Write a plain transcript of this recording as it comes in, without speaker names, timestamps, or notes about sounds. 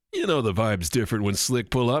You know the vibe's different when Slick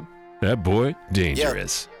pull up. That boy,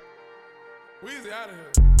 dangerous. Weezy out of here.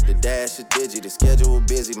 The dash a digi, the schedule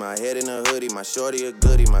busy. My head in a hoodie, my shorty a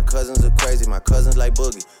goodie. My cousins are crazy, my cousins like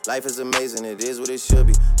Boogie. Life is amazing, it is what it should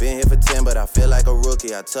be. Been here for 10, but I feel like a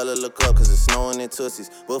rookie. I tell her look up, cause it's snowing in Tootsies.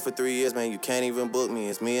 Booked for 3 years, man, you can't even book me.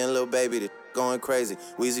 It's me and Lil Baby, the going crazy.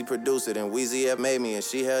 Weezy produced it, and Weezy F made me. And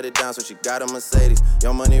she held it down, so she got a Mercedes.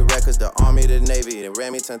 Young Money Records, the Army, the Navy. They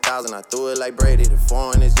ran me 10,000, I threw it like Brady. The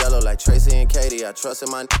foreign is yellow like Tracy and Katie. I trusted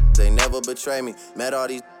my they never betray me. Met all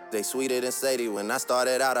these they sweeter than Sadie. When I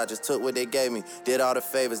started out, I just took what they gave me. Did all the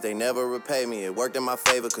favors, they never repay me. It worked in my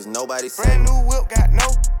favor, cause nobody said brand new whip, got no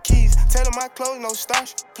keys. Tell them my clothes, no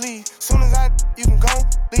starch, please. Soon as you can go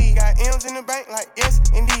leave. Got M's in the bank, like yes,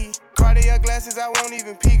 indeed. Cartier glasses, I won't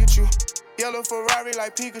even peek at you. Yellow Ferrari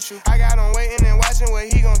like Pikachu. I got him waiting and watching what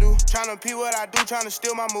he gon' do. Tryna pee what I do, tryna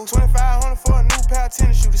steal my moves. 2,500 for a new pair of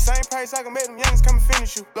tennis shoes. The same price I can make them youngins come and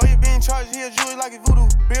finish you. Lawyer being charged, he a jewelry like a voodoo.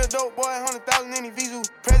 Real dope boy, 100,000 in his Vizu.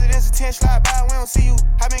 President's attention slide by, we don't see you.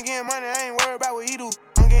 I been getting money, I ain't worried about what he do.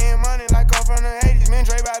 I'm getting money like I'm from the 80s. Man,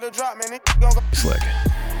 Dre about to drop, man, it gon' go. Slick.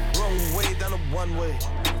 Wrong way down a one way.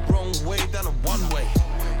 Wrong way down a one way.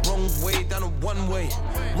 Wrong way down a one way.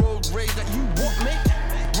 Road rage that you want, mate.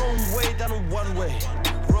 Wrong way down a one way.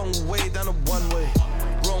 Wrong way down a one way.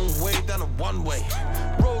 Wrong way down a one way.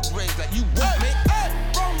 Road rage that you want, mate.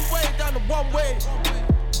 Wrong way down a one way.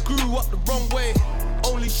 Grew up the wrong way.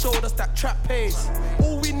 Only showed us that trap pace.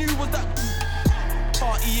 All we knew was that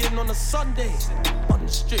partying on a Sunday. On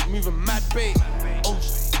the street moving mad bait. Oh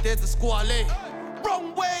shit, there's the squale.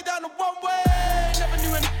 Wrong way down the one way. Never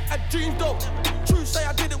knew any had dreams though. True say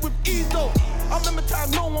I did it with ease though. I remember time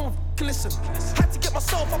no one would listen. Had to get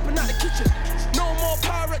myself up and out the kitchen. No more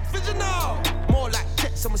Pyrex vision now. More like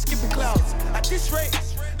jets and we're skipping clouds. At this rate,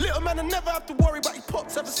 little man I never have to worry about his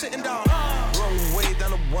pops ever sitting down. Wrong way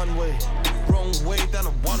down a one way. Wrong way down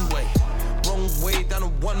a one way. Wrong way down a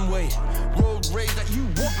one way. Road rage that you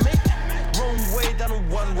want, mate. Wrong way down a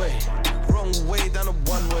one way. Wrong way down a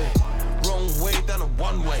one way. Wrong way down a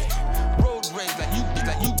one way. Road rage that you.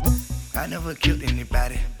 I never killed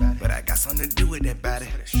anybody, but I got something to do with that body.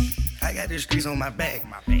 I got the streets on my back,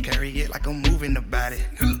 carry it like I'm moving the body.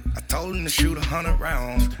 I told him to shoot 100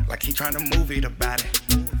 rounds, like he trying to move it about it.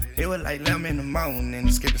 It was like 11 in the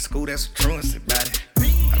morning, skipping school, that's a truancy about it.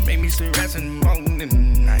 I made me some rats in the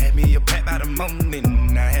morning, I had me a pack by the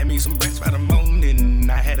morning. I had me some bricks by the morning,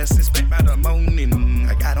 I had a 6-pack by the morning.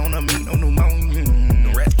 I got on a meat, no pneumonia,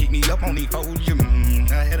 the rats keep me up on the podium.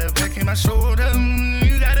 I had a back in my shoulder,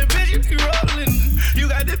 you got a bitch, you be rolling. You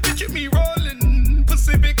got the bitch, you be rolling.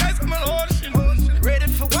 Pacific ice, I'm an ocean. Ready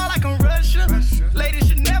for war like I'm Russian. Ladies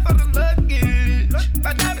should never the luggage.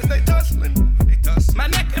 My diamonds, they tussling. My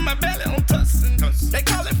neck and my belly on tussin'. They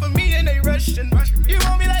calling for me and they rushing. You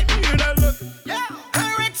want me like me, you know, look. Yeah.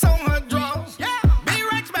 Her Rex on her drawers. Yeah.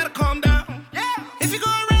 B-Rex better calm down. Yeah. If you go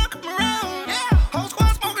around, come around. Yeah. Whole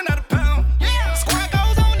squad smoking out a pound. Yeah. Squad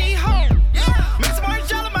goes on the home. Yeah. Make some orange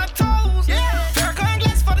gel on my toes. Yeah. Farrakhan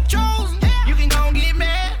glass for the chosen. Yeah. You can go and get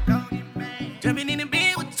mad. Jumping in the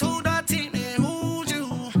bed with 2 dark teeth, man, who's you?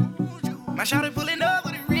 My shawty pulling up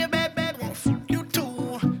with a real bad one. You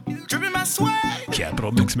too. Dripping my swag.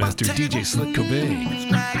 Capital Mixmaster DJ Slick Cobain.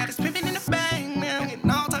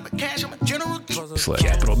 Slick.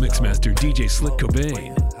 Capital Mixmaster DJ Slick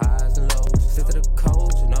Cobain. Highs and lows, sit to the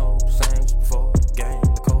cold, you know, same before the game,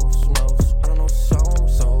 the coast knows. I don't know song,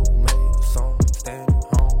 so made a song, standing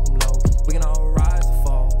home low. We can all rise or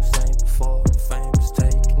fall, same before the fame is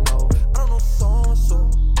taking over. I don't know song,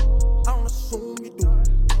 so I don't assume you do.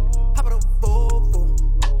 Hop out of Volvo,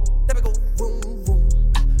 let me go vroom vroom.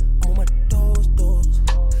 I'm on my doors,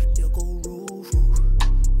 they'll go roof roof.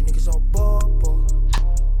 You niggas all ball,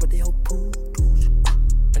 but they all poo.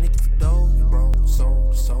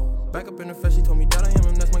 Back up in the flesh, she told me that I am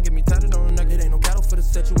him. That's my get me tatted on the neck. It ain't no cattle for the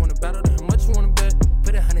set. You wanna battle to him? Much you wanna bet?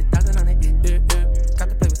 Put 100,000 on it. Yeah, yeah. Got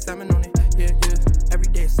to play with salmon on it. Yeah, yeah. Every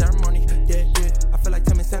day is ceremony. Yeah, yeah. I feel like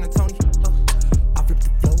Tim in San Antonio. I flip the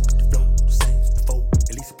flow, the same as before.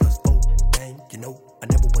 At least a +4. Dang, you know, I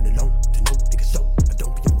never went alone to no nigga show. I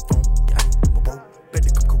don't be on the phone. Yeah, I ain't my bro.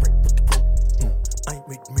 Better come correct with the quote. I ain't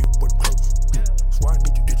made the mirror for the clothes. So I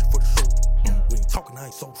need you digit for the show. We ain't talking, I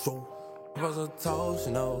ain't so. I was a toast,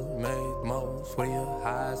 you know, made the most. What are your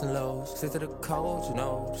highs and lows? Sit to the cold, you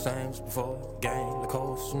know, same as before. Game, the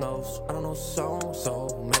coast knows. I don't know song, so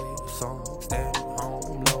made a song. Standing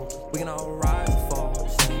home low. We can all rise and fall.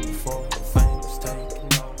 Same before the fame is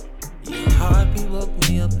taking off. Your heartbeat woke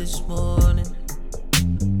me up this morning.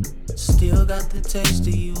 Still got the taste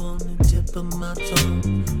of you on the tip of my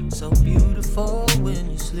tongue. So beautiful when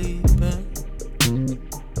you're sleeping.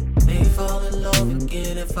 all over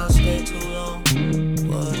again if I stay too long.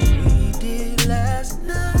 What we did last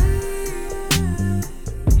night,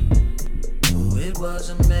 oh, it was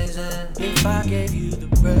amazing. If I gave you the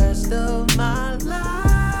rest of my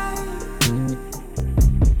life,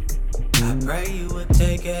 I pray you would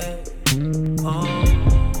take it.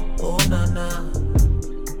 Oh, nah, nah,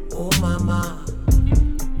 oh, mama.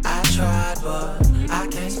 I tried, but I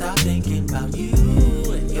can't stop thinking about you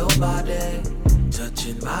and your body,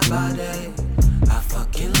 touching my body. I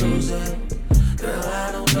fucking lose it. Girl,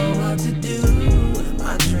 I don't know what to do. Am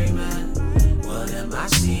I dreaming? What am I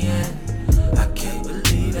seeing? I can't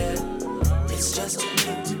believe it. It's just too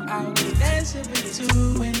good to I was dancing with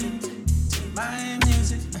two women to my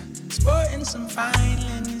music, sporting some fine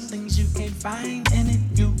linens, things you can't find in it.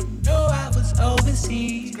 You know I was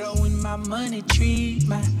overseas, growing my money tree.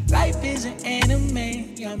 My life is an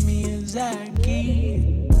anime, got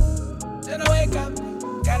Miyazaki. Then I wake up,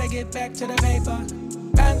 gotta get back to the paper.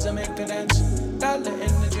 Bands to make the dance, dollar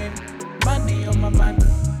in the dream, money on my mind.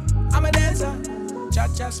 I'm a dancer,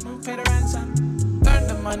 cha-cha smooth, pay the ransom. Learn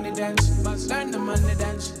the money dance, must learn the money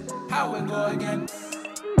dance. How we go again?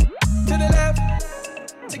 To the left,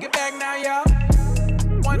 take it back now, y'all.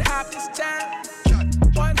 One hop this time,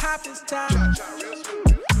 one hop this time.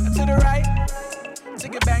 To the right,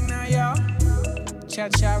 take it back now, y'all.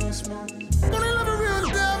 Cha-cha real smooth. When I love a real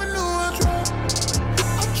devil, knew I tried.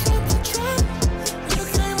 I tried. You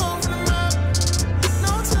came off the map.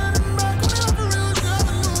 No turning back. When I love a real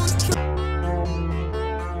devil, knew I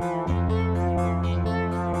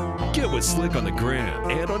tried. Get with Slick on the gram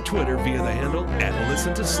and on Twitter via the handle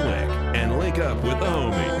 @ListenToSlick and link up with the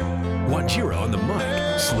homie. Wanjiro on the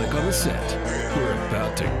mic, Slick on the set. We're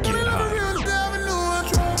about to get high.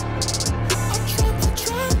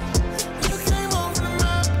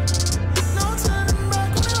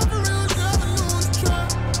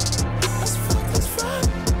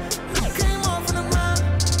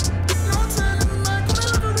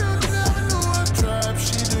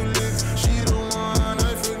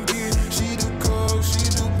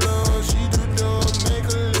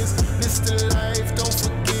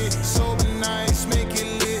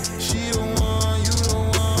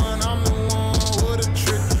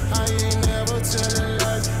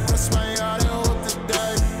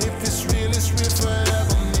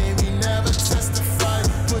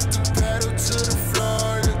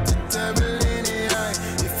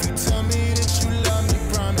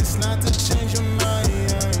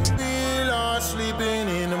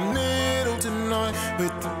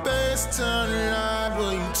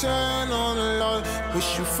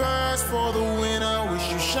 Wish you fast for the winner,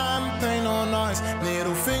 wish you champagne on ice.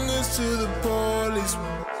 Middle fingers to the police.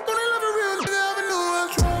 When I love a real devil, knew I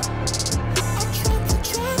tried. I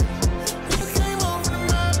tried. You came off the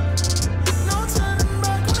map. No turning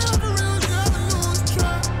back. When I love a real devil, knew I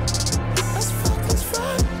tried. That's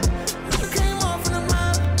fine. You came off the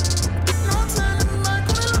map. No turning back.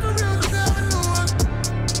 When I love a real devil, knew I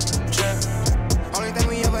tried. Only thing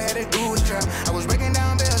we ever had to do was trap. I was breaking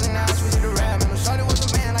down bills and now I switched to rap. Shorty was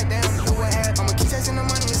a man like damn, look what happened. I'ma keep chasing the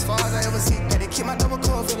money as far as I ever see. Had to keep my double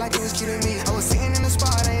core, feel like it was killing me. I was sitting in the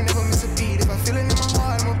spot, I ain't never miss a beat. If I feel it in my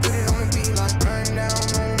heart, I'ma put it on the beat. Like burn down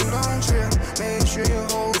on the long trail. Make sure your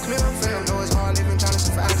whole clear fail. Know it's hard living trying to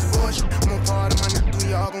survive this bullshit. I'm a part of my niggas,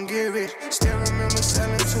 we all gon' get rich. Still remember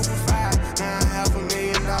selling 2 for $5. Now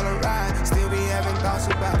 $500,000 ride. Still be having thoughts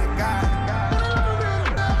about the guy.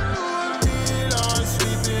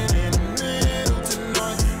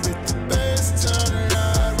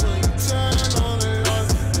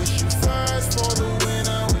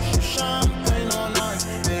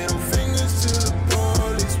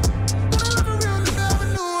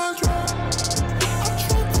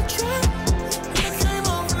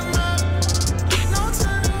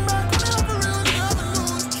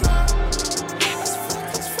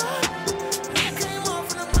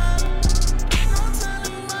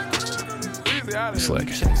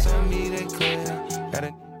 Slick. Checks on me, they clear. Got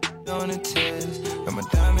a on the test. Got my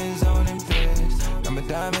diamonds on them pairs. Got my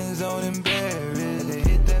diamonds on them berries. They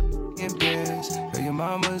hit that f***ing Paris. Girl, your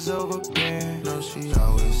mama's overbearing. No, she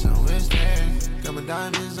always there. Got my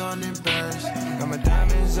diamonds on them pairs. Got my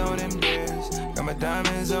diamonds on them bears. Got my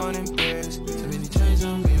diamonds on them bears. Too many chains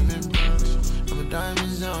on me, them pearls. Got my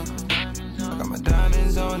diamonds on. Got my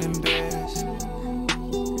diamonds on them bears.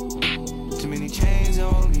 Too many chains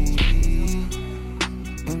on me.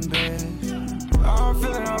 I'm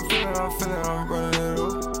feeling, I'm running it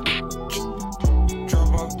up. Drop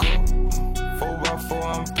my cup, 4x4,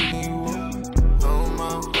 I'm picking you up. On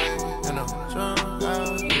my way, and I'm trying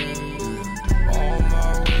out. On my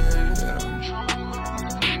way, and I'm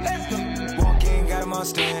trying. Walk in, got my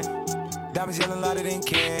stand. Diamonds yelling louder than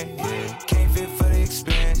can, yeah. Can't fit for the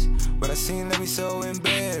expense, but I seen let me so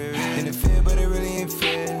embarrassed. In the fear, but it really ain't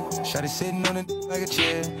fair. Shawty sitting on it like a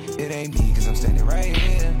chair. It ain't me, cause I'm standing right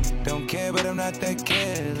here. Don't care, but I'm not that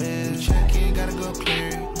careless. Check-in, gotta go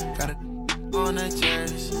clear. Got a on the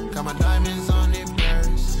chairs. Got my diamonds on it,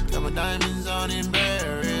 purse. Got my diamonds on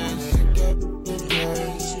embarrassed.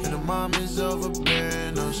 And the mom is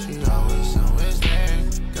overbearing. No, she always there.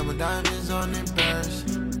 Got my diamonds on it, purse.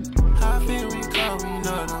 I feel we call, we know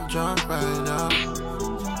that I'm drunk right now.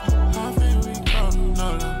 I feel we call, we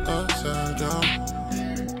know that I'm upside down.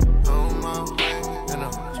 On my way, and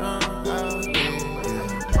I'm drunk out there.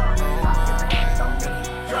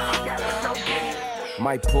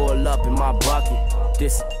 Might pull up in my bucket.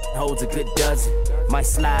 This holds a good dozen. Might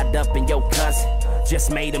slide up in your cousin. Just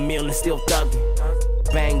made a meal and still thuggin'.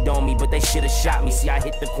 Banged on me, but they should've shot me. See, I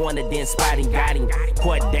hit the corner, then spotting, got him.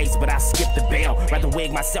 Court dates, but I skipped the bail. Rather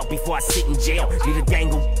wig myself before I sit in jail. Need a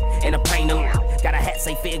dangle and a painter. Got a hat,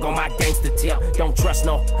 say fig on my gangster tip. Don't trust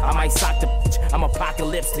no, I might sock the bitch. I'm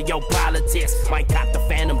apocalypse to your politics. Might cop the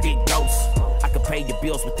phantom, big ghost. I could pay your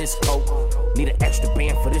bills with this coat. Need an extra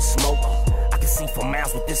band for this smoke. I can see for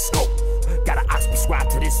miles with this scope. Got an ox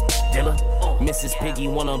prescribed to this dealer. Mrs. Piggy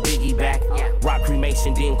want a biggie back. Rock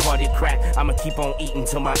cremation, then cardiac crack. I'ma keep on eating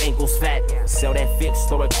till my ankles fat. Sell that fix,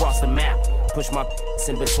 throw it across the map. Push my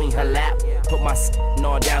in between her lap. Put my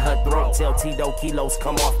all down her throat. Tell Tito kilos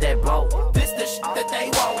come off that boat. This the shit that they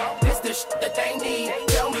want. This the shit that they need.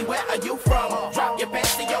 Tell me where are you from? Drop your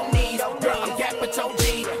pants to your knees. Girl, I'm capital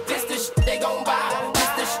G. This the shit they gon' buy. This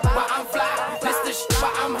the shit why I'm fly. This the shit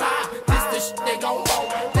why I'm high. This the shit they gon'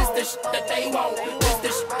 want. This the shit that they want. This the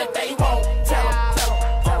shit that they want. Tell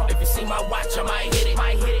them. If you see my watch, I might hit it.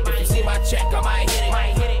 If you see my check, I might hit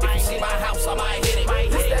it. If you see my house, I might hit it.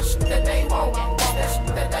 This that shit that they want. This that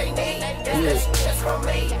shit that they need. This that shit that's from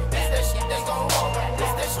me. This that shit that's gon' want.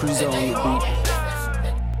 This that shit that they want.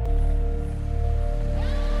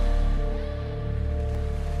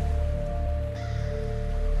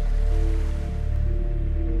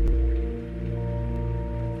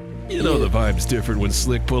 You know the vibe's different when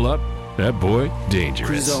Slick pull up. That boy, dangerous.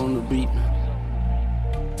 Cruise on the beat.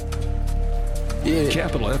 Yeah.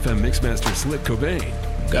 Capital FM Mixmaster Slick Cobain.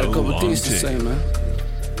 Got no a couple things to say, man.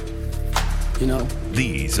 You know,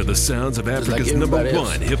 these are the sounds of Africa's like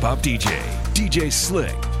 #1 hip-hop DJ, DJ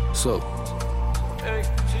Slick. So,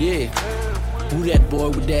 yeah. Who that boy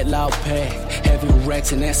with that loud pad? Having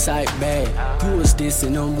racks in that side bag. You was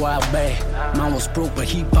dissing on wild bag. Mine was broke, but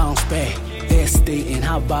he bounced back. Stating,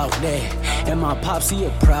 how about that? And my pops, he a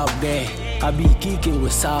proud dad. I be geeking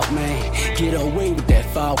with South man. Get away with that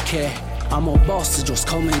foul cat. I'm a boss, so just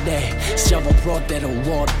call me that. Shovel brought that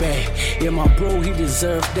award back. Yeah, my bro, he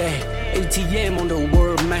deserved that. ATM on the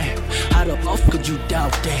world map. How the fuck could you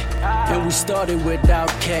doubt that? And we started without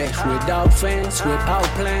cash, without fans, without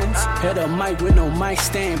plans. Had a mic with no mic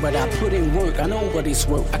stand, but I put in work. I know what it's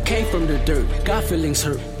worth. I came from the dirt, got feelings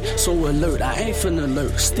hurt. So alert, I ain't finna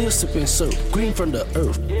lurk. Still sipping syrup, green from the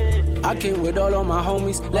earth. I came with all of my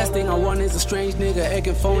homies. Last thing I want is a strange nigga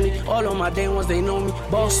acting phony. All of my damn ones, they know me.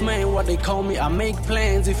 Boss man, what they call me. I make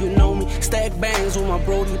plans if you know me. Stack bangs with my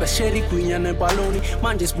brody. Basheri, Queen, and Baloney.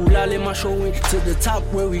 Man, just bulale my showing. To the top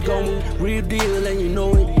where we going. Real deal, and you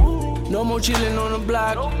know it. No more chillin' on the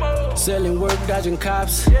block. Selling work, dodging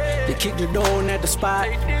cops. They kick the door in at the spot.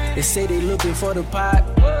 They say they looking for the pot.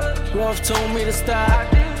 Roth told me to stop.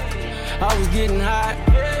 I was getting hot.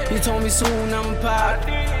 He told me soon I'ma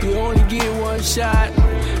pop. You only get one shot.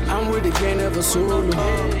 I'm with the gang, never solo.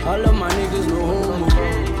 All of my niggas no homo.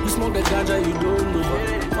 You smoke that ganja, you don't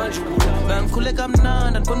know. Man, cool like I'm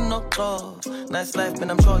none and couldn't knock off. Nice life,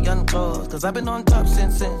 man, I'm short young clothes. Cause I've been on top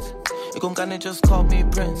since. You gon' kinda just call me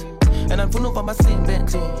Prince. And I'm full up on my same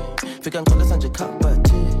Bentley. If you can call us on your cup, but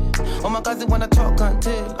oh my God, they wanna talk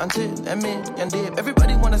until and me and Dave.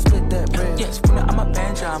 Everybody wanna split that bread. Yes, I'm a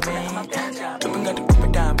Benjamin. Dripping got the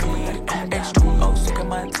grip down me. H2O, sick of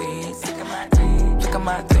my teeth. Sick of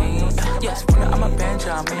my teeth. Yes, I'm a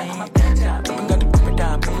Benjamin. Dripping got the grip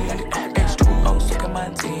down me. H2O, sick of my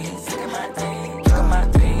teeth. Sick of my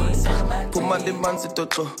teeth. Pumali manzi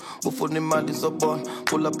toto, bufuni mali zobon.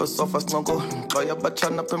 Pull up a sofa snuggle, kaya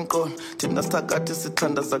bachana pemkon. Tina stagati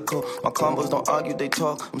sitanda zako. My combos don't argue, they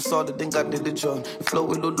talk. I'm solid, then got the John. You flow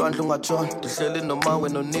with Lulu lunga John. The shelling no man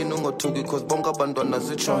when no nino ngo tugi, cause bonga bandona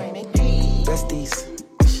zitron. Besties.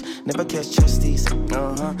 Never catch chesties,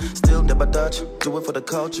 Still never dodge, do it for the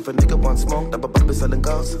couch. If a nigga want smoke, double bump selling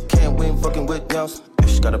ghosts. Can't win fucking with yours.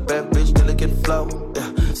 She got a bad bitch, delicate flow.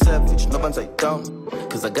 Yeah, savage, no one say down.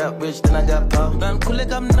 Cause I got rich, then I got power. Dan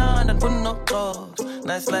kulik am na, dan pun no clothes.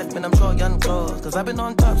 Nice life, man, I'm sure young clothes. Cause I've been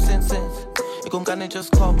on top since. You can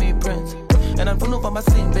just call me Prince. And I'm putting up on my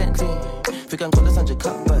scene, Bentley. If you can call this on your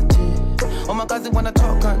cup, but oh my God, they wanna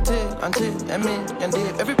talk until, and me, and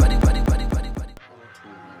Dave. Everybody.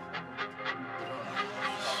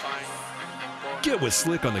 Get with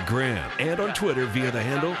Slick on the gram and on Twitter via the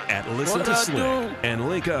handle @ListenToSlick and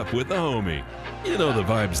link up with the homie. You know the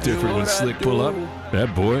vibe's different when Slick pull up.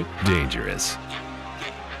 That boy, dangerous.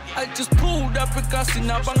 I just pulled up and got seen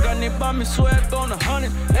up. I got it by me, swag on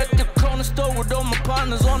 100. At the corner store with all my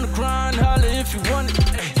partners on the grind. Holla if you want it.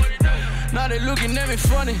 Now they looking at me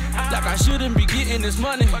funny, like I shouldn't be getting this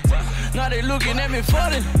money. Now they looking at me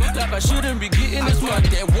funny, like I shouldn't be getting this money.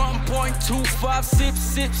 That 1.25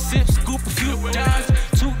 sip, scoop a few dimes.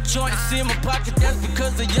 2 joints in my pocket, that's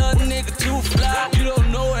because a young nigga too fly. You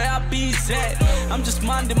don't know where I be at, I'm just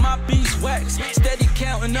minding my beeswax. Steady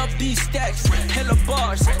counting up these stacks, hella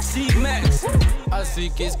bars, C-Max.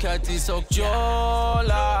 Asik is kati sok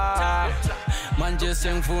jola, manje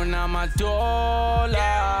sing funa matola.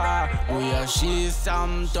 We are she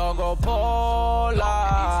some togo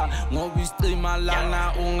pola, ngobi stream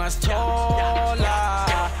malana ungas tola.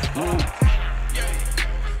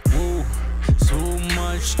 So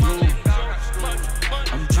much glue,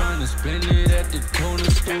 I'm trying to spend it at the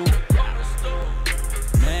corner store.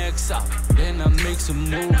 Max out, then I make some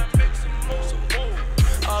move.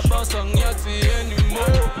 I bust on Yahtzee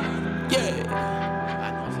anymore, yeah.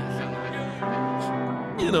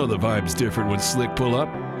 You know the vibe's different when Slick pull up.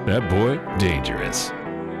 That boy, dangerous.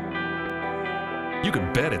 You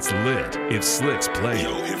can bet it's lit if Slick's playing.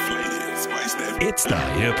 It's the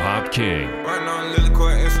Hip Hop King. Right now, Lily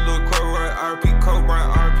Court, it's a little court, right? RP Code, right?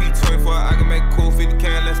 RP 24. I can make cool 50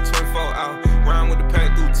 can, less 24 out. Round with the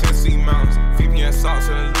pack through Tennessee mountains. VPN socks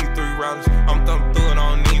and the lead 3 routers. I'm thumping through it, I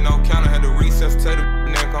don't need no counter. Had to recess, take the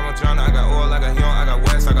neck on my Johnny. I got oil, I got young, I got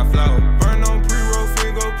west, I got flour. Burn on pre-roll,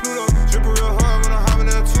 Fingo, Pluto. Dripping real hard when I'm hopping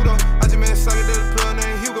in a Tudo. I just made a socket to the plug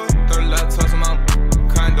named Hugo. 30 laptops in my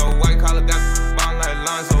condo. White collar got bond like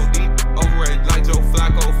Lonzo. Deep overrated like Joe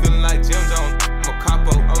Flacco. Feeling like Jim Jones. I'm a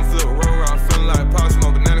capo. I'm flip roll around. Feeling like Pop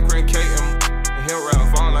Smoke. Banana cream cake and hill round.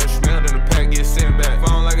 Falling like smelled in the pack. Get sent back.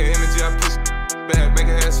 Falling like an energy. I push back.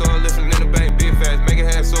 Make a head so I listen in the bank. Big fast. Make a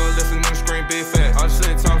head so I listen in the screen. Big fast. All the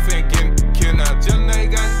shit talk fin getting killed now. Just now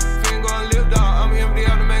got fin going live dog. I'm empty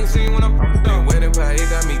out the magazine when I'm done. Wedding pie. It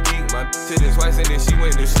got me geek. My titties twice and then she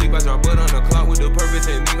went to sleep. I drop butt on the clock with the perfect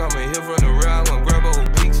technique. I'm in here from the real. I want grab her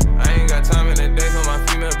peaks. I ain't got time in the day so my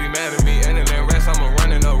female be mad at me. And then rest, I'm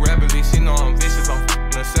running up rapidly. She know I'm vicious, I'm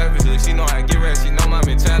f***ing her savagely. She know I get rest, she know my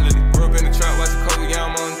mentality. Grew up in the trap, watch the cold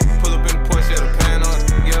yam on. Pull up in the Porsche, yeah, the pan on.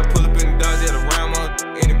 Yeah, pull up in the Dodge, yeah, the Ram on.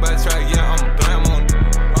 Anybody try, yeah, I'm a blam on.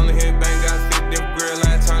 Only hit bang, got 50 different grill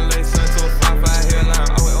line. Turn late sun to a 5-5 headline.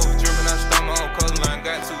 Always over dripping, I start my own coastline.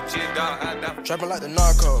 Got 2 G dog, I die. Trapping like the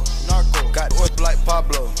narco. Got oil like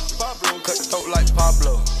Pablo. Cut the throat like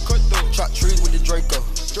Pablo. Chop trees with the Draco.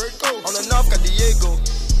 On the north got Diego.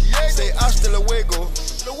 Say hasta luego.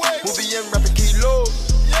 We'll be in rapping kilo.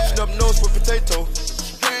 Snub nose with potato.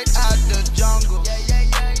 Straight out the jungle.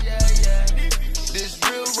 This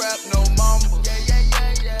real rap, no mumble.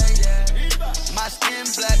 My skin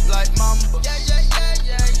black like mamba.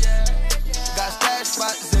 Got stash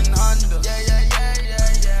spots in Honda.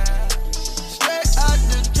 Straight out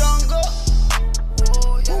the jungle.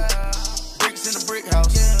 Bricks in a brick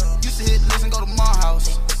house. Used to hit listen, go to my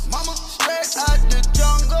house. Mama, straight out the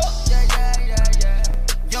jungle.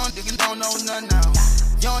 Young niggas don't know none now.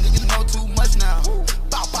 Young niggas know too much now.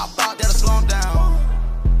 Bow, bow, bow, that'll slow them down.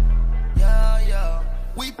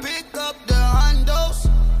 We pick up the hundos,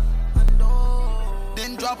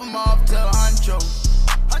 then drop them off to Huncho.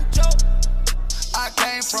 I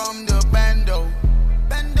came from the bando.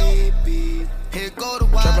 Here go the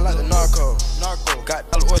wild. Trapping like the narco. Got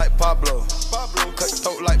oil like Pablo. Cut the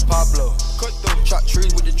throat like Pablo. Chop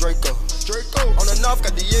trees with the Draco. On the north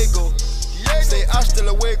got Diego. Say hasta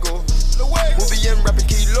luego. We'll be in rapping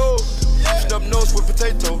kilo. Snub nose with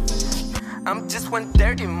potato. I'm just one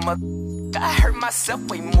dirty mother. I hurt myself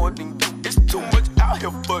way more than you. It's too much out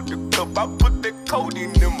here for the cup. I put the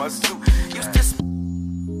codeine in my suit. Used to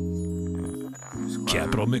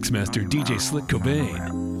Capital Mixmaster DJ Slick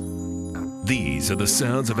Cobain. These are the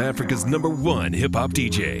sounds of Africa's #1 hip-hop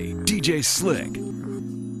DJ, DJ Slick.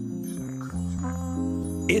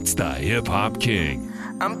 It's the Hip Hop King.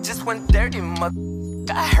 I'm just one dirty mother.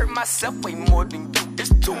 I hurt myself way more than you.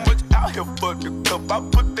 It's too much out here for the cup. I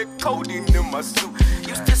put that codeine in my suit.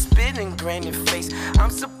 Used to spit in granny face. I'm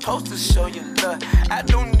supposed to show you love. I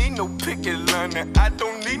don't need no picket line. I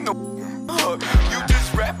don't need no hug. You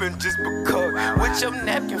just rapping just because. With your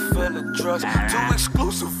napkin full of drugs. Too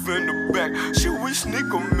exclusive in the back. Should we sneak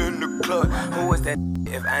them in the club? Who is that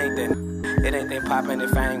if I ain't that? It ain't that poppin'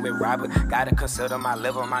 if I ain't with Robert. Gotta consider my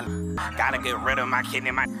liver, my gotta get rid of my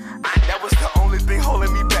kidney, my that was the only thing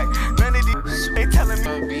holding me back. None of these ain't telling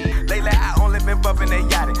me. Lately I only been bumpin' that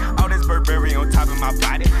yachty. All this Burberry on top of my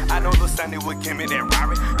body. I know Lil Sunday would give me that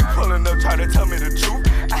Rari. You pullin' up trying to tell me the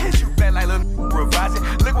truth. I hit you back like Lil Ravazzi.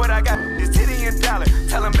 Look what I got, this titty and dollar.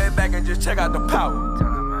 Tell him back and just check out the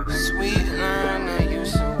power. Sweet line I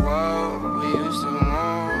used to walk, we used to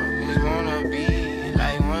want, just wanna be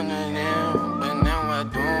like one of them, but now I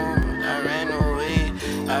don't. I ran away,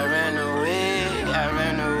 I ran away, I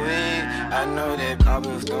ran away. I know that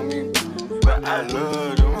problems don't be, but I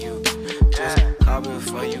love them. You just call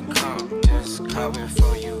before you come, just call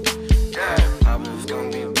before you. Yeah, problems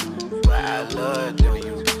don't be, but I love them.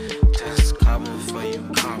 You just call before you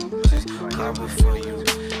come, just call before you.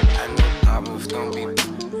 I know problems don't be.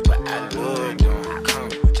 But I love them, come,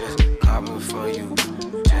 just call before you,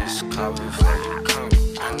 just call before you come.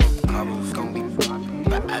 I know the problems gon' be,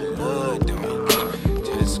 but I love them, come,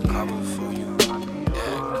 just call before you,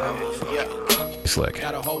 yeah, call before you. Slick.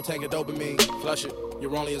 Got a whole tank of dopamine, flush it.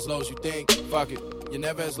 You're only as low as you think. Fuck it, you're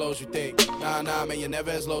never as low as you think. Nah, man, you're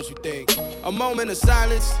never as low as you think. A moment of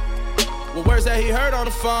silence, with words that he heard on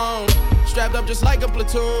the phone. Strapped up just like a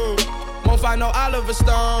platoon. Won't find no Oliver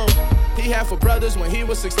Stone. He had 4 brothers when he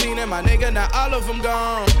was 16, and my nigga, now all of them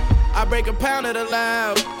gone. I break a pound of the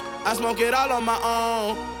loud, I smoke it all on my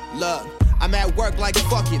own. Look, I'm at work like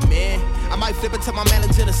fuck it, man. I might flip it to my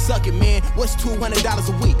manager to suck it, man. What's $200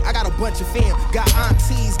 a week? I got a bunch of fam. Got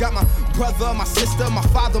aunties, got my brother, my sister, my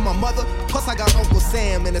father, my mother. Plus I got Uncle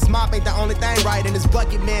Sam, and his mop ain't the only thing right in his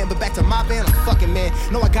bucket, man. But back to my band, I'm fucking, man.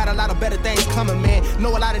 Know I got a lot of better things coming, man.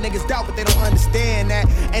 Know a lot of niggas doubt, but they don't understand that.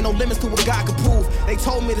 Ain't no limits to what God can prove. They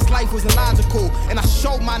told me this life was illogical, and I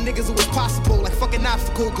showed my niggas it was possible, like fucking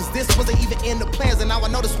obstacle. Cause this wasn't even in the plans, and now I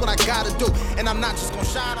know this what I gotta do. And I'm not just gonna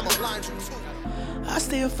shine, I'ma blind you too. I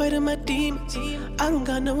stay up fighting my demons. I don't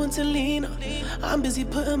got no one to lean on. I'm busy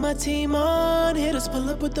putting my team on. Hitters pull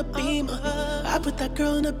up with the beamer. I put that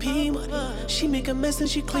girl in a P1. She make a mess and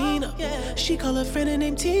she clean up. She call her friend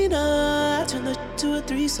named Tina. I turn the to a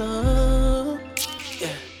threesome.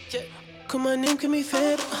 Yeah. Call my name can be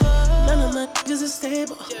fatal. None of my niggas is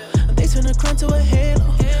stable. They turn a crown to a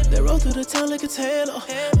halo. They roll through the town like it's Halo.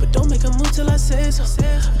 But don't make a move till I say so.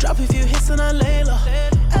 Drop a few hits and I lay low.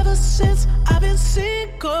 Ever since I've been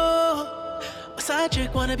single, my side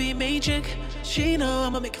chick wanna be magic. She know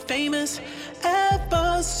I'ma make it famous.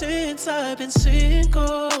 Ever since I've been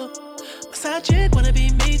single, my side chick wanna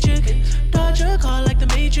be magic. Dodge a call like the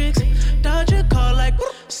Matrix. Dodge a call like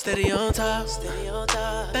steady on top.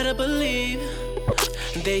 Better believe.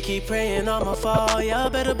 They keep praying on my fall. Y'all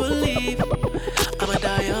better believe I'ma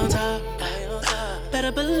die on top.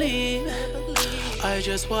 Better believe. I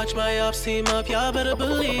just watch my ops team up. Y'all better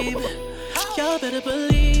believe. Y'all better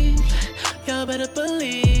believe. Y'all better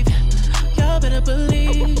believe. Y'all better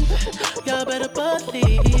believe. Y'all better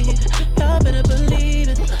believe. Y'all better believe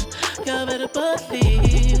it. Y'all better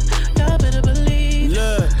believe. Y'all better believe.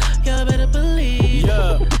 Look. Y'all better believe.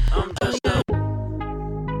 Yeah.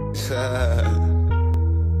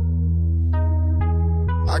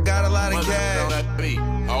 I got a lot of cash.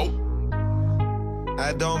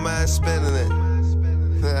 I don't mind spending it.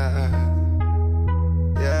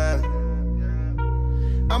 Yeah.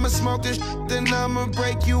 I'ma smoke this then I'ma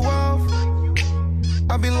break you off.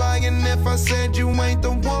 I'd be lying if I said you ain't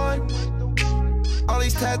the one. All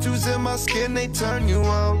these tattoos in my skin, they turn you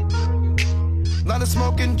on. Lot of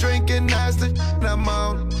smoking, drinking, that's the I'm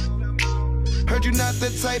on. Heard you not the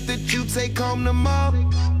type that you take home to mom.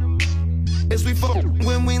 Is we fuck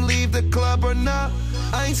when we leave the club or not?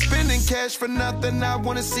 I ain't spending cash for nothing, I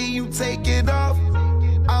wanna see you take it off.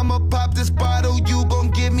 I'ma pop this bottle, you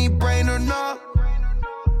gon' give me brain or not?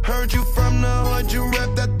 Heard you from the hood, you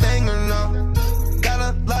rep that thing or not? Got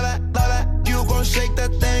a lot of, you gon' shake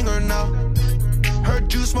that thing or not?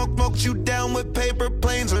 Heard you smoked you down with paper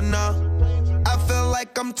planes or not? I feel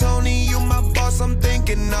like I'm Tony, you my boss, I'm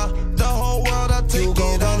thinking the whole world I'll take it. You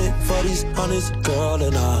gon' run it for these hundreds, girl,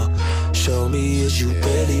 and show me is you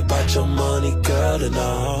really about your money, girl, and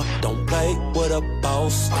don't play with a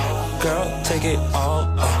boss, girl, take it all,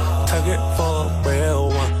 target for a real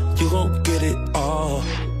one, you gon' get it all.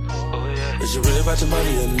 Is you really about your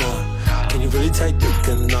money or not? Can you really take dick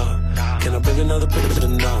or not? Can I bring another picture or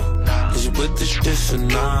not? Is you with this or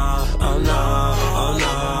not? Oh no, oh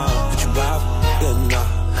no. Would you ride for or not?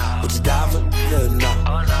 Would you die for or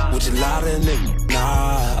not? Would you lie to a nigga?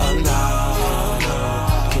 Nah, oh no, oh no.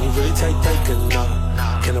 Can you really take dick or not?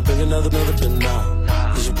 Can I bring another or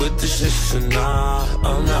not? Is you with this or not?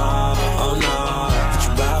 Oh no, oh no. Would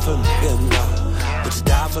you ride for me or not? Would you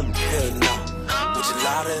die for me or not? Would you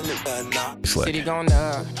lie to a nigga or not? City going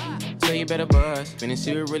up, so you better buzz. Finna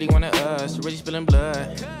see who really wanted us, really spilling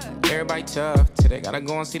blood. Everybody tough, till they gotta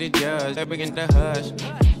go and see the judge. They begin to hush.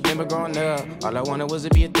 Remember growing up, all I wanted was to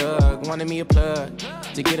be a thug. Wanted me a plug,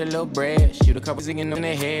 to get a little bread. Shoot a couple zigging in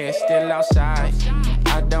their head, still outside.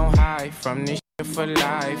 I don't hide from this shit for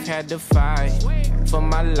life. Had to fight for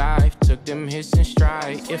my life, took them hits in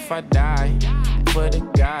stride. If I die, for the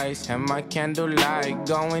guys, have my candlelight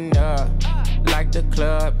going up. Like the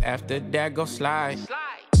club, after that go slide.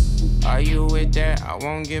 Are you with that? I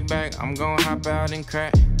won't get back, I'm gon' hop out and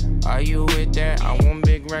crack. Are you with that? I want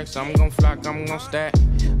big racks, I'm gon' flock, I'm gon' stack.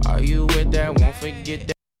 Are you with that? Won't forget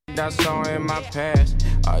that I saw in my past.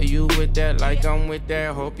 Are you with that? Like I'm with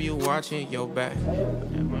that, hope you watching your back.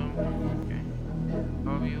 Hope you watching your back.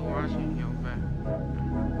 Hope you watching your back.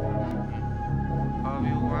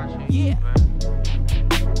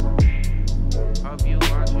 Hope you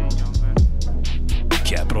watching your back.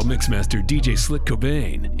 Capital Mixmaster DJ Slick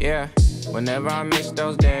Cobain. Yeah, whenever I miss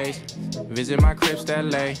those days, visit my cribs that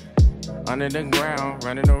lay under the ground,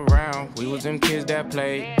 running around. We was them kids that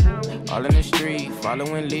played all in the street,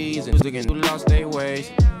 following leads and looking who lost their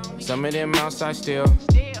ways. Some of them outside still,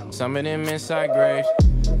 some of them inside graves.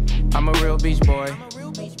 I'm a real beach boy,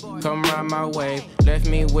 come ride my wave. Left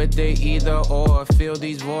me with the either or. Fill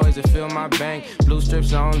these voids and fill my bank. Blue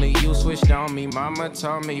strips only, you switched on me. Mama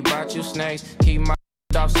told me about you snakes, keep my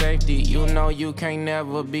off safety. You know you can't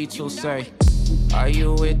never be too safe. Are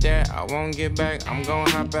you with that? I won't get back, I'm gon'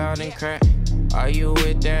 hop out and crack. Are you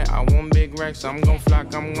with that? I want big racks, I'm gon'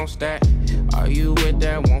 flock, I'm gon' stack. Are you with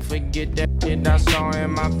that? Won't forget that shit I saw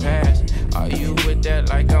in my past. Are you with that?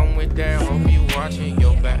 Like I'm with that, hope you watching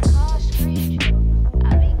your back.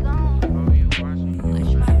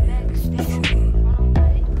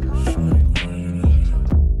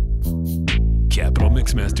 Capital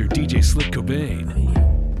Mixmaster DJ Slick Cobain.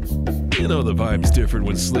 You know the vibe's different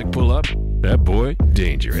when Slick pull up. That boy,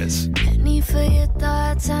 dangerous. Penny for your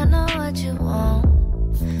thoughts, I know what you want.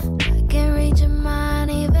 I can read your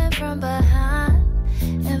mind even from behind.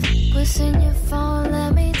 And what's in your phone,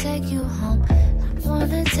 let me take you home. I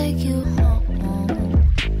wanna take you home.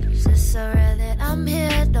 Cause it's so rare that I'm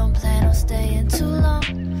here, don't plan on staying too long.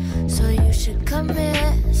 So you should come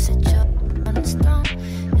here, sit your on this throne.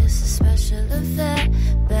 It's a special event,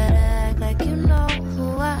 better act like you know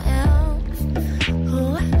who I am.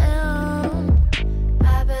 Who I am.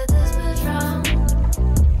 I bet this was wrong.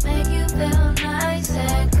 Make you feel nice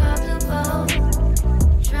and comfortable.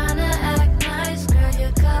 Tryna act nice, girl,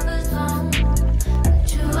 your cover's long.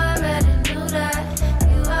 But you already knew that.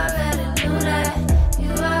 You already knew that.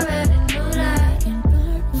 You already knew that.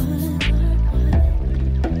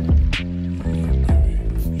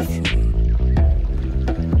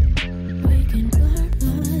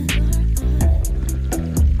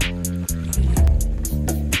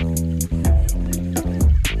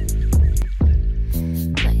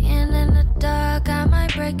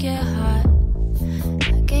 Break your heart.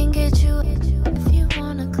 I can get you if you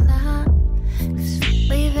wanna climb. Cause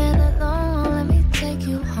leaving alone, let me take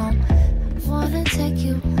you home. I wanna take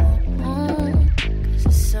you home. Cause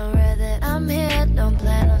it's so rare that I'm here, don't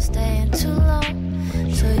plan on staying too long.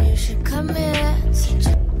 So you should come here, sit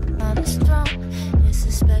you on this throne. It's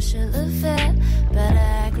a special event, better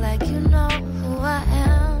act like you know who I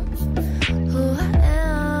am. Who I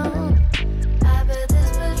am. I bet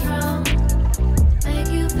this was wrong. Make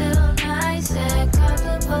you feel nice and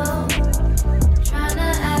comfortable.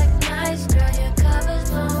 Tryna act nice, girl, your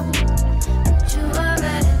cover's long. But you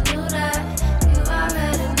already knew that. You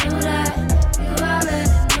already knew that. You already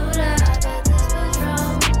knew that. I bet this was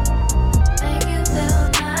wrong. Make you feel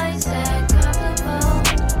nice and comfortable.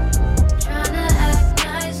 Tryna act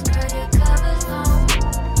nice, girl, your cover's long.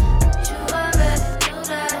 But you already knew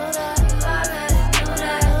that. You already knew that.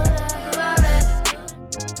 You already.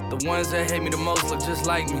 The ones that hate me the most look just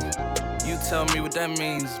like me. You tell me what that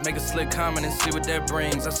means. Make a slick comment and see what that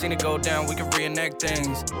brings. I seen it go down, we can reenact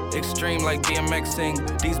things. Extreme like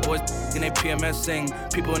DMXing. These boys in they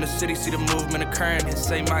PMSing. People in the city see the movement occurring and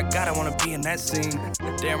say, my God, I wanna be in that scene.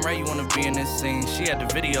 Damn right you wanna be in this scene. She had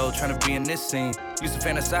the video trying to be in this scene. Used to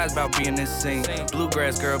fantasize about being this scene.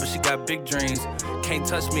 Bluegrass girl, but she got big dreams. Can't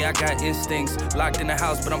touch me, I got instincts. Locked in the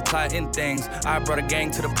house, but I'm plotting things. I brought a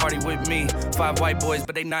gang to the party with me. 5 white boys,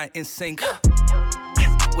 but they not in sync.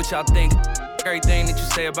 What y'all think? Everything that you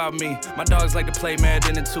say about me. My dogs like to play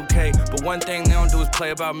Madden in 2K, but one thing they don't do is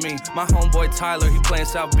play about me. My homeboy Tyler, he playing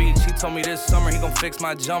South Beach. He told me this summer he gon' fix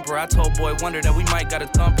my jumper. I told Boy Wonder that we might got a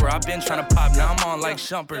thumper. I been tryna pop, now I'm on like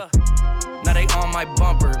Shumpert. Now they on my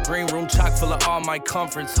bumper. Green room chock full of all my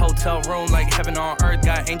comforts. Hotel room like heaven on earth.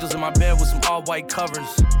 Got angels in my bed with some all white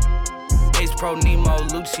covers. Ace Pro Nemo,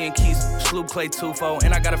 Lucci and Keys, Sloop Clay Tufo,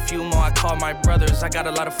 and I got a few more I call my brothers. I got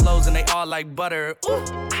a lot of flows and they all like butter. Ooh,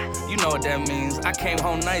 you know what that means. I came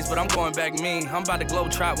home nice, but I'm going back mean. I'm about to globe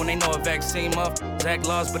trot when they know a vaccine up. Zach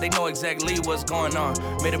lost, but they know exactly what's going on.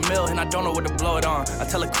 Made a meal and I don't know what to blow it on. I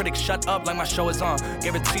tell a critic shut up like my show is on.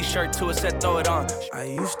 Gave a t-shirt to her, said throw it on. I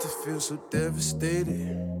used to feel so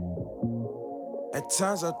devastated. At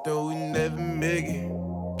times I thought we never make it.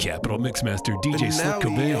 Capital Mixmaster DJ Slick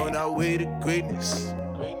Cobain. We on Cobain. our way to greatness.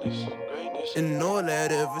 And all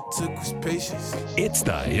that ever took was patience. It's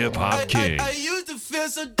the Hip Hop King. I used to feel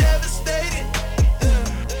so devastated.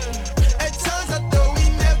 At times I thought we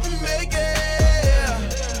never make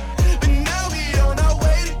it. But now we on our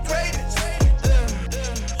way to greatness.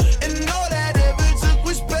 And all that ever took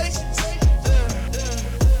was patience.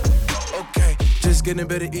 Okay, just getting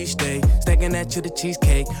better each day. Stacking that to the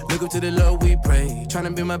cheesecake. Look up to the Lord we pray. Trying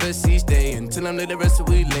to be my best each day. Until I'm the rest of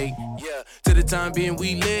we late. Yeah, to the time being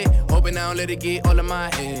we lit. Hoping I don't let it get all of my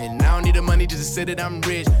head. I don't need the money just to say that I'm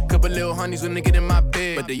rich. Couple little honeys when they get in my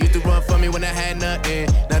bed. But they used to run for me when I had nothing.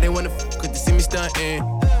 Now they wanna f*** cause they see me stunting.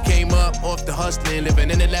 Came up off the hustling. Living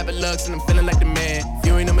in the lap of lux and I'm feeling like the man. If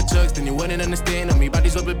you ain't on my chucks, then you wouldn't understand. On me,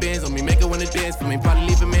 bodies rubber bands. On me, make it wanna dance. For me, probably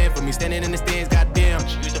leave a man. For me, standing in the stands, goddamn.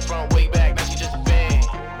 She used the front way back, now she just a fan.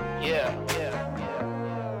 Yeah.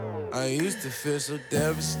 I used to feel so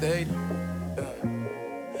devastated.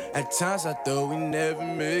 At times I thought we never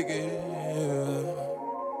make it.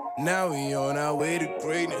 Now we on our way to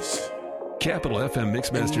greatness. Capital FM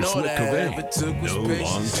Mixmaster Slick Cobain. No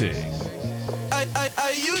long take.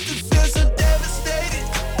 I used to feel so devastated.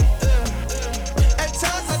 At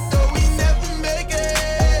times I thought we never make it.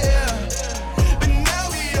 But now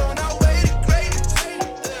we on our way to greatness.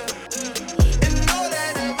 And all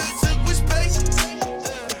that ever took was patience.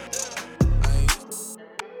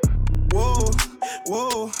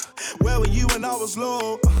 Whoa, where were you when I was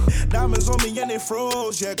low? Diamonds on me and they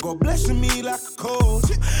froze. Yeah, God blessing me like a cold.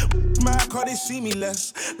 My car, they see me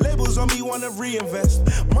less. Labels on me, wanna reinvest.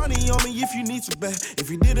 Money on me if you need to bet. If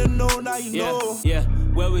you didn't know, now you know. Yeah,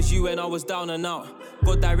 where was you when I was down and out?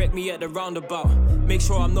 God direct me at the roundabout. Make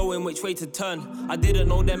sure I'm knowing which way to turn. I didn't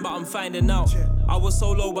know then, but I'm finding out. I was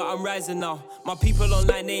so low, but I'm rising now. My people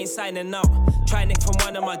online, they ain't signing out. Try nick from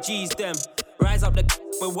one of my G's, them. Rise up the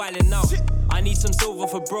we're wildin' out. I need some silver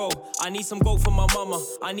for bro. I need some gold for my mama.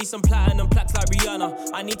 I need some platinum plaques like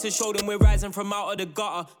Rihanna. I need to show them we're rising from out of the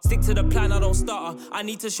gutter. Stick to the plan, I don't stutter. I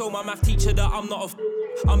need to show my math teacher that I'm not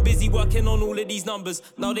I'm busy working on all of these numbers.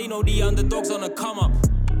 Now they know the underdog's on the come up.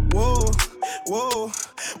 Whoa,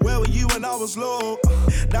 where were you when I was low?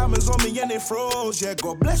 Diamonds on me and they froze. Yeah,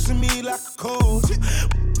 God blessing me like a cold.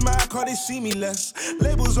 My car, they see me less.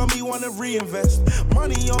 Labels on me, wanna reinvest.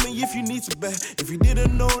 Money on me if you need to bet. If you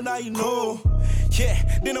didn't know, now you know. Yeah,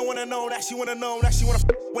 didn't wanna know, now she wanna know. Now she wanna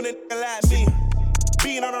when a nigga like me.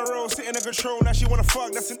 Being on the road, sitting in control. Now she wanna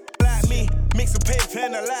fuck, that's a nigga like me. Mix of paper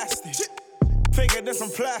and elastic. Faker than some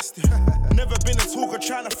plastic. Never been a talker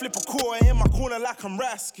trying to flip a quarter in my corner like I'm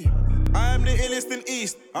Rasky. I am the illest in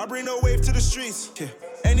East. I bring no wave to the streets. Yeah.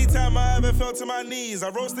 Anytime I ever fell to my knees, I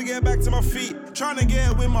rose to get back to my feet. Trying to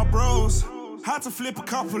get with my bros. Had to flip a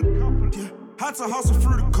couple. Yeah. Had to hustle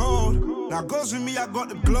through the cold. Now goes with me, I got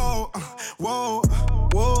the glow. Whoa.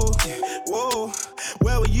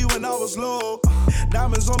 Where were you when I was low?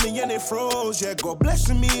 Diamonds on me and they froze. Yeah, God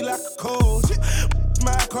blessing me like a cold.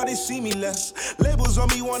 My car, they see me less. Labels on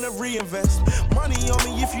me, wanna reinvest. Money on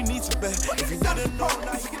me if you need to bet. If you didn't know,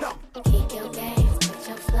 now you know. Kick your games, put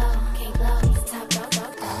your flow, can't blow, it's top dog,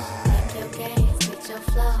 dog, dog. Kick your games, put your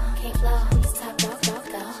flow, can't blow, it's top dog, dog,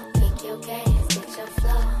 dog. Kick your games, put your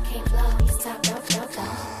flow, can't blow, it's top dog, dog,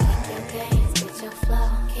 dog. Kick your games, put your flow,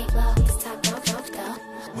 can't blow, it's top dog, dog, dog.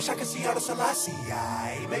 Wish I could see how the Selassie.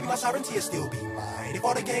 Maybe my sovereignty will still be mine. If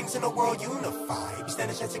all the gangs in the world unify, we stand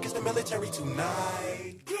a chance against the military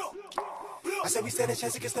tonight. I said we stand a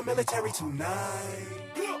chance against the military tonight.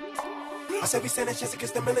 I said we stand a chance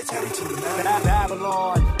against the military tonight.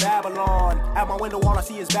 Babylon, Babylon. At my window, all I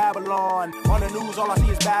see is Babylon. On the news, all I see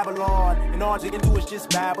is Babylon. And all I can do is just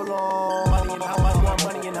Babylon. Money and how much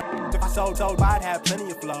more money and if I sold, I'd have plenty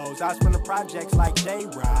of flows. I was from the projects like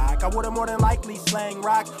J-Rock. I would've more than likely slang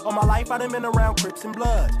rocks. All my life, I done been around Crips and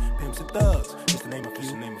Bloods, Pimps and Thugs. Just to name a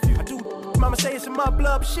few. I do. Mama say it's in my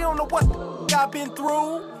blood, but she don't know what I've been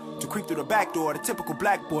through. To creep through the back door, the typical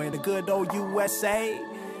black boy in the good old USA.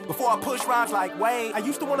 Before I push rhymes like Wade, I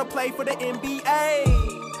used to want to play for the NBA.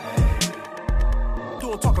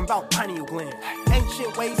 Doing talking about pineal gland,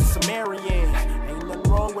 ancient ways of Sumerians. Ain't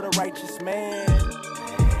nothing wrong with a righteous man.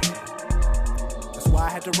 That's why I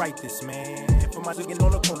had to write this, man. For my chicken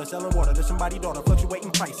on the corner selling water to somebody's daughter,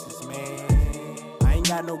 fluctuating prices, man. I ain't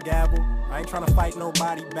got no gavel, I ain't trying to fight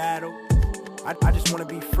nobody battle. I just wanna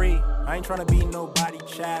be free. I ain't tryna be nobody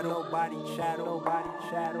chattel.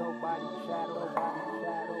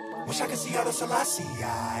 Wish I could see other Selassie.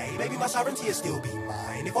 Maybe my sovereignty will still be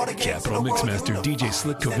mine. If all the Capital Mixmaster DJ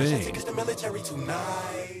Slick Cobain. Against the military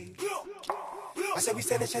tonight. I said we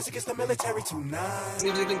stand a chance against the military tonight.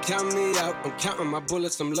 Niggas can count me out. I'm counting my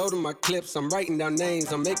bullets. I'm loading my clips. I'm writing down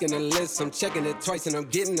names. I'm making a list. I'm checking it twice and I'm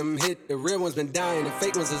getting them hit. The real ones been dying. The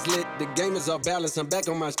fake ones is lit. The game is off balance. I'm back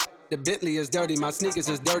on my shit. The Bentley is dirty, my sneakers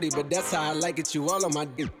is dirty, but that's how I like it, you all on my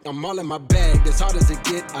dick. I'm all in my bag, as hard as it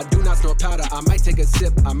get. I do not snort powder, I might take a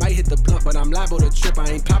sip. I might hit the blunt, but I'm liable to trip. I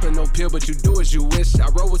ain't popping no pill, but you do as you wish. I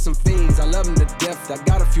roll with some fiends, I love them to death. I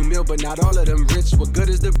got a few mil, but not all of them rich. What good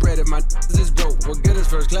is the bread if my is broke? What good is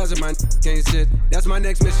first class if my can't sit? That's my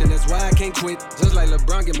next mission, that's why I can't quit. Just like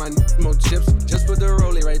LeBron, get my more chips. Just put the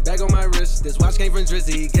rollie right back on my wrist. This watch came from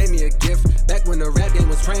Drizzy, he gave me a gift. Back when the rap game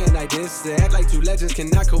was praying like this. They act like two legends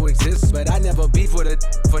cannot coexist, but I never beef with it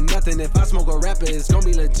for nothing. If I smoke a rapper, it's gonna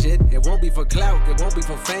be legit. It won't be for clout, it won't be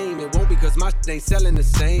for fame. It won't be cause my shit ain't selling the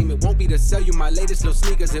same. It won't be to sell you my latest little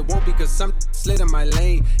sneakers. It won't be cause some slid in my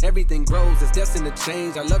lane. Everything grows, it's destined to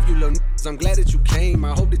change. I love you little niggas, I'm glad that you came.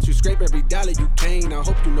 I hope that you scrape every dollar you gain. I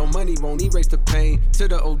hope you know money won't erase the pain. To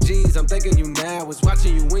the OGs, I'm thanking you now. Was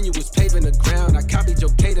watching you when you was paving the ground. I copied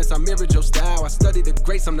your cadence, I mirrored your style. I studied the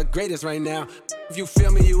greats, I'm the greatest right now. If you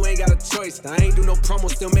feel me, you ain't got a choice. I ain't do no promo,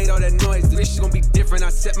 still made all that noise. This shit gon' be different, I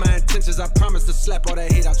set my intentions. I promise to slap all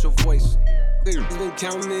that hate out your voice. Niggas been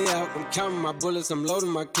counting me out, I'm counting my bullets, I'm loading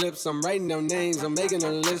my clips, I'm writing down names, I'm making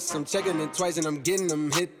a list, I'm checking it twice and I'm getting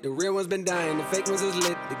them hit. The real ones been dying, the fake ones is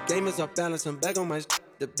lit, the game is off balance, I'm back on my shit.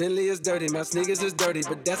 The Bentley is dirty, my sneakers is dirty,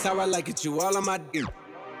 but that's how I like it, you all on my dick.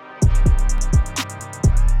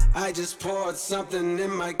 I just poured something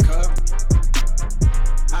in my cup.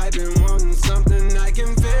 I've been wanting something I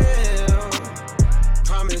can feel.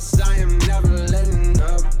 Promise I am never letting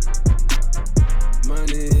up.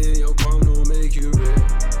 Money in your palm don't make you rich.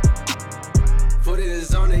 Foot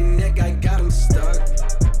is on their neck, I got them stuck.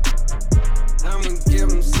 I'ma give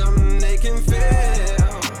them something they can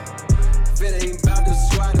feel. If it ain't about the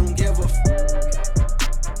squad, don't give a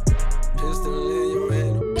pistol in your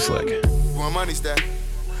hand. Slick. Want money stack,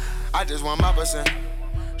 I just want my percent.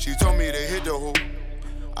 She told me to hit the hoop.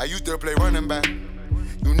 I used to play running back.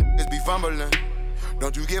 You niggas be fumbling.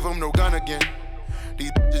 Don't you give them no gun again.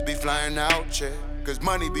 These bitches be flying out, yeah. Cause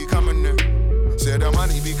money be coming in. Said the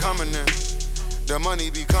money be coming in. The money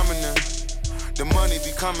be coming in. The money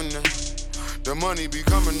be coming in. The money be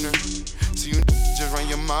coming in. See you just run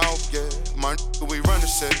your mouth, yeah. My we run the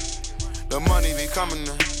shit. The money be coming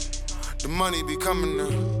in. The money be coming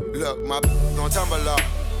in. Look, my gon' tumble up.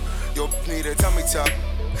 Your need a tummy tuck.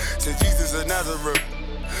 Since Jesus of Nazareth,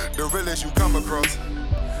 the realest you come across.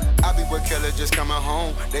 I be with killers just coming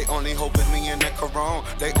home. They only hope is me and that Corona.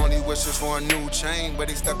 They only wishes for a new chain, but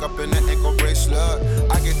they stuck up in the ankle bracelet.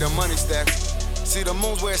 I get the money stacks. See the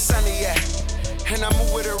moon's where it's sunny at. And I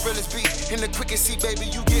move with the realest beat. In the quickest seat, baby,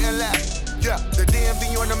 you getting lapped. Yeah, the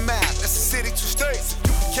DMV on the map. That's a city, 2 states.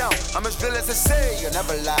 You can count. I'm as real as I say. You'll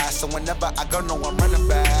never lie. So whenever I go, no, I'm running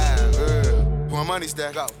back. Want money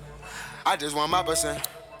stack. Go. I just want my percent.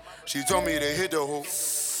 She told me to hit the hoop.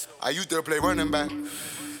 I used to play running back.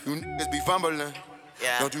 You niggas be fumbling.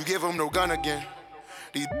 Yeah. Don't you give them no gun again.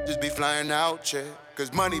 These bitches be flying out, yeah.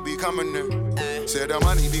 Cause money be coming in. Said the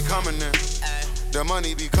money be coming in. The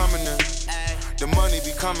money be coming in. The money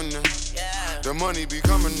be coming in. The money be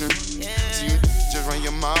coming in. See you just run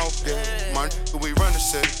your mouth, yeah. My we run the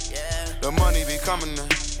shit. The money be coming in.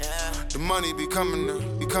 The money be coming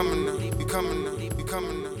in. Be coming in. Be coming in. Be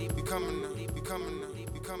coming in. Be coming in. Be coming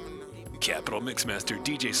in. Be coming in. Capital Mixmaster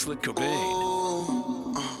DJ Slick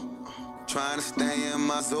Cobain. Trying to stay in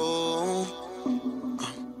my zone.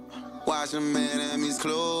 Watching men enemies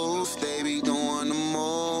close. They be doing the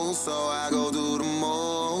most, so I go do the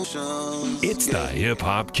most. motions. It's the Hip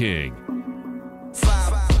Hop King.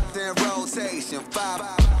 5, then rotation,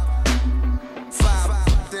 5,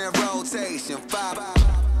 then rotation, 5,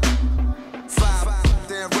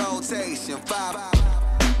 then rotation, 5,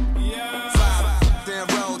 then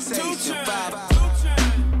rotation, 5.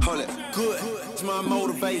 Hold it. Good, it's my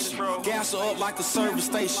motivation. Gas her up like a service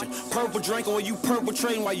station. Purple drinking while you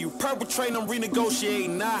perpetrating. While you perpetrating, I'm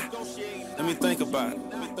renegotiating. Let me think about it.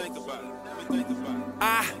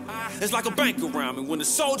 It's like a bank around me. When the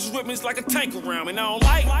soldiers with me, it's like a tank around me. And I don't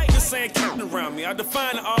like this saying counting around me. I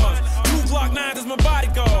define the odds. 2 Glock 9s is my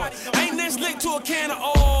bodyguard. Ain't this lick to a can of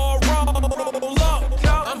oil. Roll up.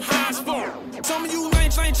 I'm high as fuck. Some of you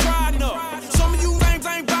names ain't tried enough. Some of you names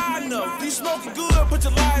ain't bad enough. You smoking good, put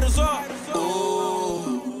your lighters up.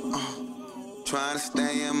 Ooh, trying to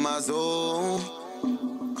stay in my zone.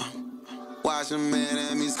 Watch them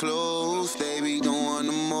enemies close, they be doing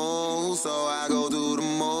the most, so I go through the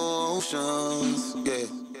motions, yeah.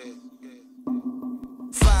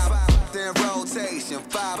 5, then rotation,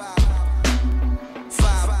 5,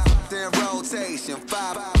 then rotation,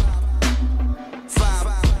 5,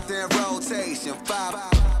 then rotation, 5,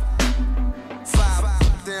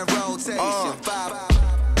 then rotation, 5.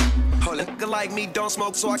 Nigga like me don't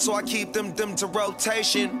smoke, so I keep them to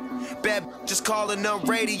rotation. Bad just calling up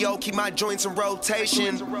radio, keep my joints in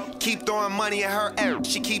rotation. Keep throwing money at her air,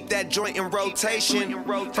 she keep that joint in rotation.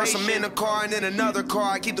 First I'm in a car and then another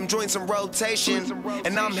car, I keep them joints in rotation.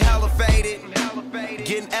 And I'm hella faded,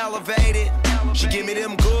 getting elevated. She give me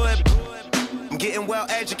them good, I'm getting well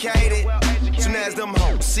educated. Soon as them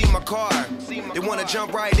hoes see my car, they wanna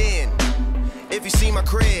jump right in. If you see my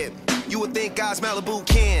crib, you would think God's Malibu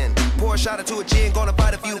can. Pour a shot or two of gin, gonna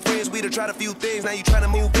fight a few friends. We done tried a few things, now you tryna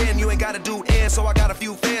move in. You ain't gotta do in, so I got a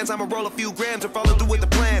few fans. I'ma roll a few grams and follow through with the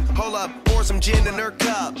plan. Hold up, pour some gin in her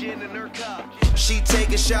cup. She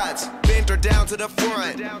taking shots, bent her down to the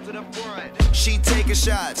front. She taking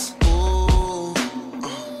shots. Ooh,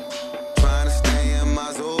 trying to stay in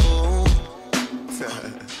my zone.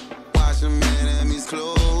 Watch them enemies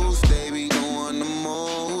close, they be doing the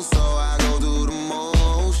most, so I go through the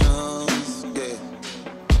motions, yeah.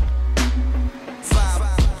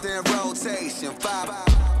 5, then rotation, 5,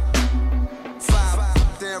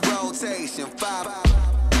 then rotation, 5,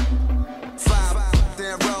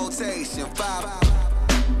 then rotation, 5,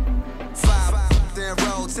 then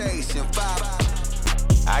rotation,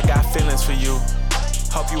 5. I got feelings for you.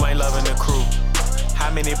 Hope you ain't loving the crew.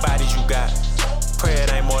 How many bodies you got? Pray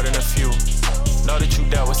it ain't more than a few. Know that you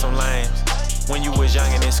dealt with some lames when you was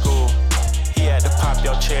young and in school. He had to pop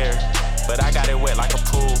your chair, but I got it wet like a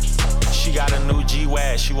pool. She got a new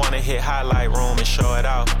G-Wag, she wanna hit highlight room and show it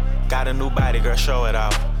off. Got a new body, girl, show it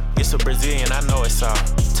off. It's a Brazilian, I know it's off.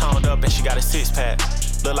 Toned up and she got a 6-pack.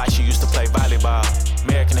 Look like she used to play volleyball.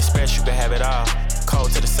 American Express, you can have it all.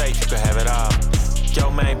 Code to the safe, you can have it all.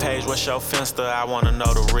 Your main page, what's your Finsta? I wanna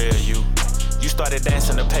know the real you. You started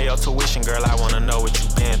dancing to pay your tuition, girl, I wanna know what you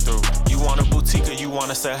been through. You want a boutique or you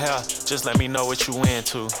wanna sell hair? Just let me know what you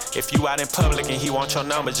into. If you out in public and he want your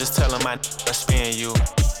number, just tell him I spin you.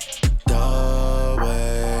 The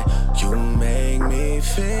way you make me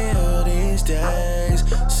feel these days,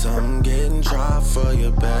 some getting dry for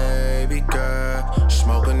you, baby girl.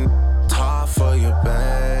 Smoking top for you,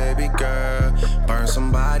 baby girl. Burn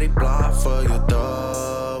somebody block for you,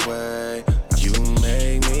 the way you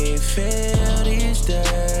make me feel these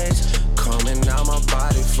days. Coming out my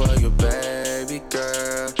body for you, baby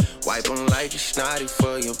girl. Wipe them like you snotty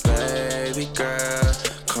for you, baby girl.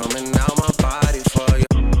 Coming out my body for you.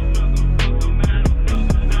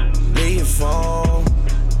 Leave your phone,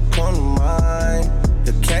 come to mine.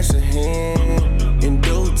 The cash a hand in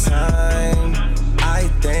due time. I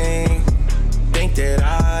think that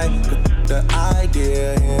I could put the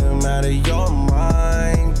idea him out of your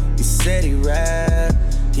mind. You said he rap,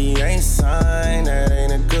 he ain't signed, that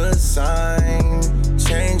ain't a good sign.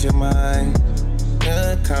 Change your mind,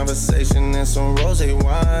 good conversation and some rosé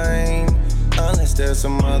wine. Unless there's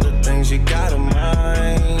some other things you got in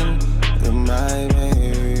mind. You're my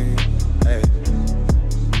baby, hey,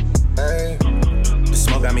 hey. The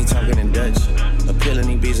smoke got me talking in Dutch. Appealing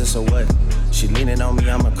these beats and so what? She leaning on me,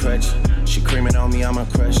 I'm a crutch. She creaming on me, I'm a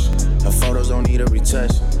crush. Her photos don't need a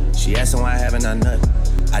retouch. She asking why haven't I nut?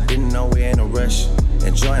 I didn't know we ain't a rush.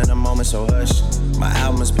 Enjoying the moment, so hush. My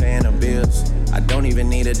album is paying the bills. I don't even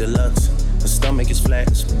need a deluxe. Her stomach is flat.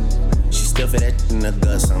 She still fit that in the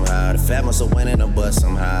gut somehow. The fat must have went in her butt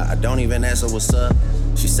somehow. I don't even ask her what's up.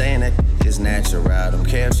 She saying that is natural. Don't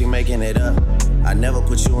care if she making it up. I never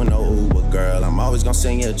put you in no Uber, girl. I'm always gonna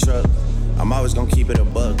send you a truck. I'm always gonna keep it a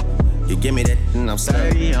buck. You give me that and I'm stuck.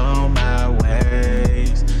 30 on my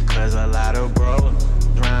waist,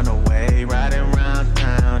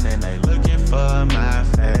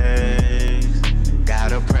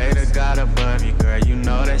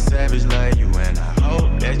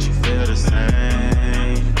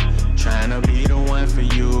 same. Tryna be the one for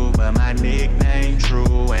you, but my nickname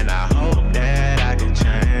true, and I hope that I can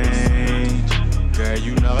change. Girl,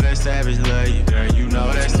 you know that savage love you. Girl, you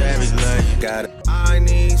know that savage love you. Got it. I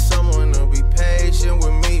need someone to be patient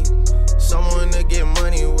with me. Someone to get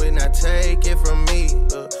money with, not take it from me.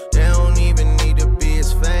 They don't even need to be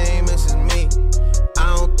as famous as me.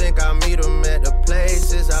 I don't think I meet them at the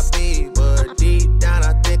places I be, but deep down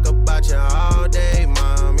I think about you all day,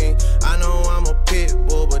 mommy. I know I'm a pit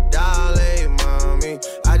bull, but darling, mommy,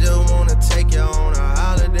 I just wanna take you on a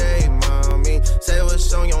holiday, mommy. Say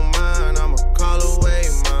what's on your mind, I'ma call away,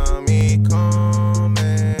 mommy. Come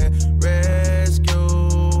and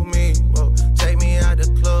rescue me. Whoa, take me out the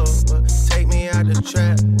club, take me out the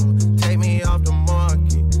trap, take me off the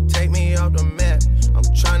market, take me off the map. I'm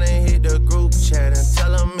tryna hit the group chat and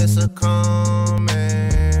tell them it's a come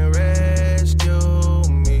and rescue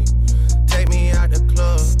me. Take me out the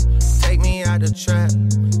club, take me out the trap,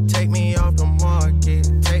 take me off the market,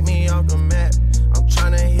 take me off the map. I'm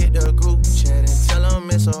tryna hit the group chat and tell them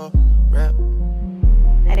it's a rap.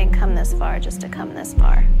 I didn't come this far just to come this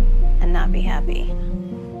far and not be happy.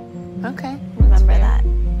 Okay. Remember that.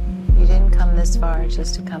 You didn't come this far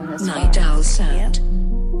just to come this far. Night Owl Sound.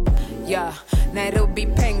 Yeah, Nairobi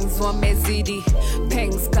pengs wamezidi,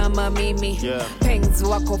 pengs kama mimi, yeah. Pengs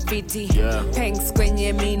wako fiti, yeah. Pengs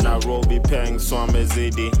kwenye mini. Nairobi pengs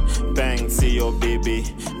wamezidi, peng siyo bibi,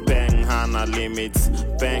 peng hana limits,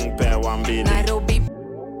 peng pewa mbili. Nairobi.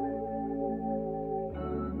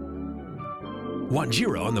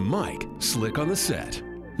 Wanjira on the mic, Slick on the set.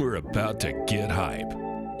 We're about to get hype.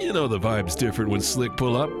 You know the vibe's different when Slick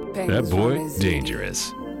pull up. That boy,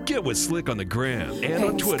 dangerous. Get with Slick on the gram and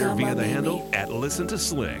on Twitter via the handle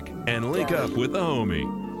 @ListenToSlick and link up with the homie.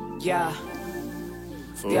 Yeah.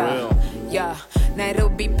 For real. Yeah,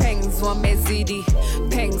 Nairobi pengs wamezidi,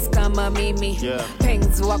 pengs kama mimi, yeah.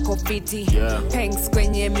 Pengs wako fiti, yeah. Pengs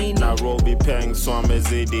kwenye mini. Nairobi pengs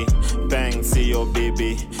wamezidi, peng siyo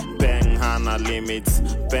bibi, peng hana limits,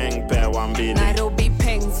 peng pewa mbili. Nairobi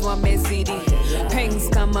pengs wamezidi, pengs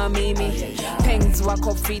kama mimi, pengs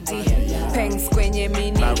wako fiti, pengs kwenye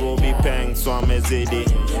mini. Nairobi pengs wamezidi,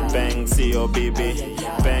 peng siyo bibi,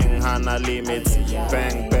 peng hana limits,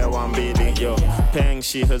 peng pewa mbili. Yo, peng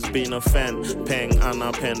she has been a fan, peng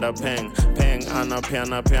anapenda peng, peng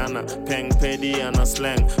anapiana piana, peng pedi ana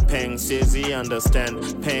slang, peng says he understand,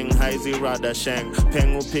 peng haizi rada shang,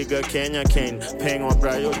 peng upiga Kenya Kane, peng wa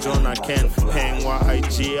Brayo Jonah Ken, peng wa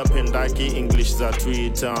IG apendaki English za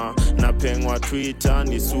Twitter, na peng wa Twitter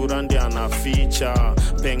ni sura ndi ana feature,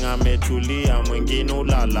 peng ametulia mwingine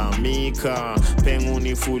ulalamika, peng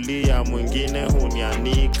unifulia mwingine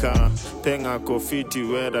hunyanika, peng akofiti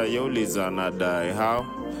wera yoliza na die how.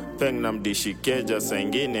 Peng namdishi keja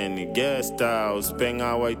sengine ni guest house. Peng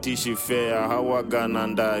hawaitishi fair hawagana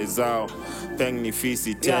ndai zao. Peng ni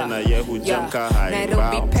fisi tena yehu jamka haibao.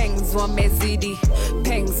 Nairobi pengs wamezidi,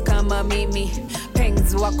 pengs kama mimi,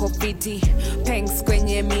 pengs wako fiti, pengs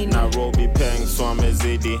kwenye mini. Nairobi pengs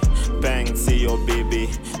wamezidi, peng siyo bibi,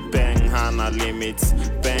 peng hana limits,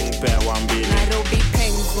 peng pewa mbili. Nairobi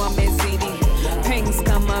pengs wamezidi, pengs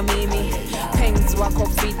kama mimi, pengs wako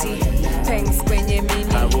fiti, pengs kwenye mini.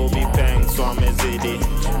 Nairobi pengs wamezidi,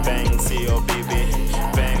 peng siyo bibi,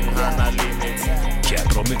 peng hana limits.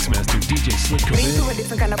 Capital Mixmaster DJ Slick come Been in. through a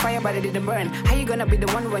different kind of fire, but it didn't burn. How you gonna be the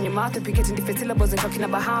one when your mouth is picking different syllables and talking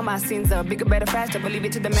about how my sins are bigger, better, faster? Believe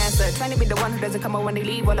it to the master. Trying to be the one who doesn't come out when they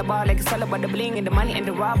leave. All about like it's all about the bling and the money and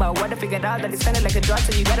the robber. What I figured out that it's sounded like a drug,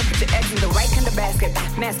 so you gotta put your eggs in the right kind of basket.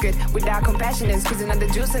 Mask it without compassion and squeezing on the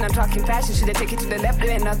juice, and I'm talking fashion. Should I take it to the left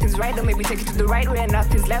way and nothing's right, or maybe take it to the right way and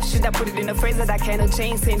nothing's left? Should I put it in a phrase that I cannot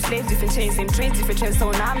change? Same slaves, different chains, same trains, different trends.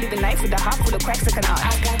 So now I'm living life with a heart full of cracks I cannot.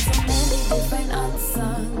 I got so many different unsung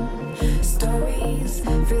stories.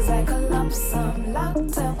 Feels like a lump sum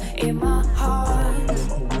locked up in my heart.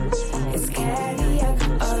 It's cardiac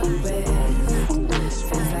arrest.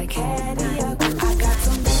 Feels like cardiac. I got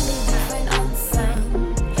so many different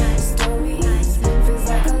unsung stories. Feels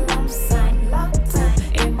like a lump sum locked up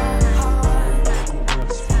in my heart.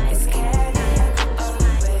 It's cardiac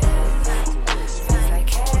arrest. Feels like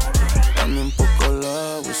cardiac. I'm in poco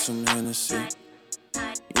love with some Hennessy.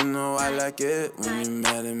 You know I like it when you're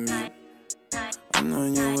mad at me. I know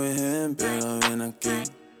you're with him, pero ven aquí.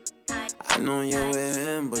 I know you're with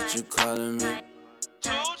him, but you calling me.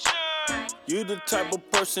 You the type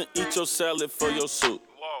of person eat your salad for your soup.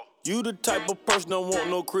 You the type of person don't want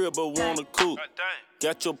no crib but want a coupe.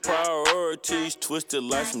 Got your priorities twisted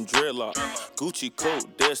like some dreadlock. Gucci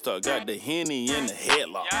coat, Death Star, got the Henny in the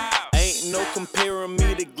headlock. Ain't no comparing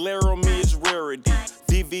me, the glare on me is rarity.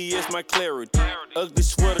 VVS my clarity. Ugly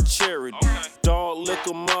sweater charity. Dog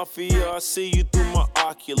liquor mafia, I see you through my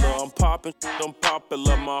ocular. I'm popping, I'm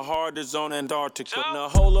popular. My heart is on Antarctica. Now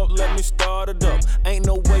hold up, let me start it up. Ain't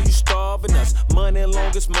no way you starving us. Money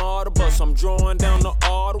long as martyr bus. I'm drawing down the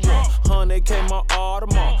Ottawa. 100K my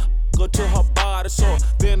Audemars. Go to her body store.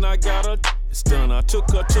 Then I got her done. I took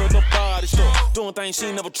her to the body store. Doing things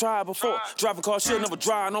she never tried before. Driving cars she'll never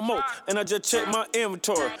drive no more. And I just checked my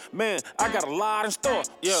inventory. Man, I got a lot in store.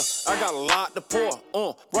 Yeah, I got a lot to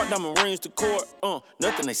pour. Rock diamond rings to court.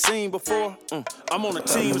 Nothing they seen before. I'm on a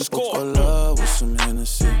team to score. For love with some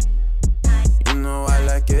Hennessy. You know I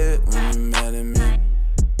like it when you mad at me.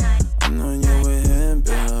 I know you with him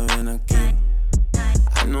better than a king.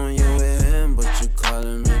 I know you with him, but you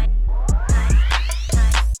calling me.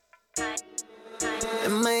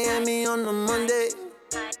 In Miami on a Monday.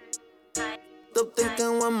 Still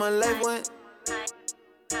thinking where my life went.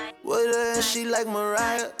 With her and she like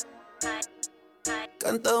Mariah.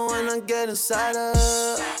 Canta when I get inside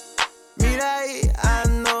her. Mira ahí, I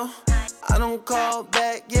know. I don't call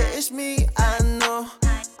back, yeah, it's me, I know.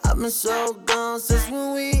 I've been so gone since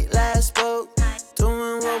when we last spoke.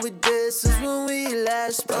 Doing what we did since when we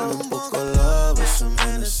last spoke. A book of love with some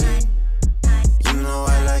Hennessy. You know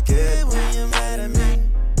I like it when you're mad at me.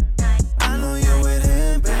 I know you're with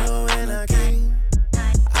him, pero when I king.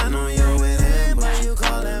 I know you're with him, but you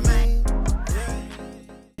call that me.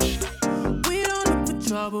 We don't look for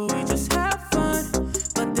trouble, we just have fun.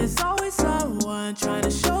 But there's always someone trying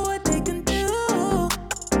to show what they can do.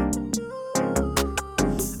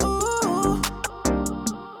 Ooh.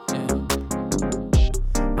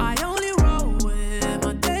 I only roll with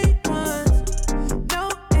my day ones. No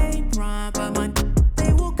apron, but my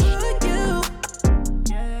they will cook you.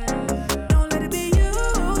 Don't let it be you.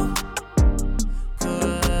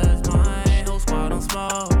 Cause my whole squad on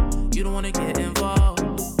small. You don't wanna get involved.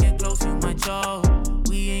 Get close, you might choke.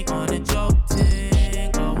 We ain't on a joke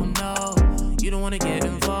thing. Oh no, you don't wanna get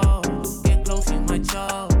involved. Get close, you might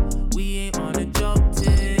choke. We ain't on a joke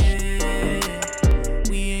thing.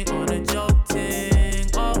 We ain't on a joke thing.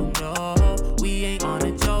 Oh no, we ain't on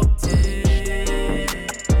a joke thing.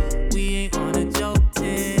 We ain't on a joke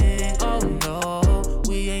thing. Oh no,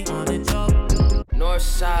 we ain't on a joke.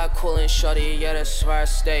 Northside coolin' shorty, yeah, that's where I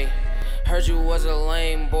stay. Heard you was a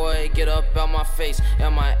lame boy, get up out my face.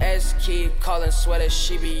 And my ex keep calling, swear that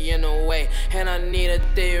she be in the way. And I need a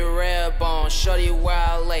thick red bone, shorty where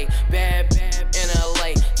I lay. Bad in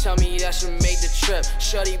LA, tell me I should make the trip.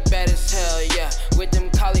 Shorty bad as hell, yeah, with them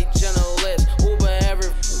Kylie Jenner lips. Uber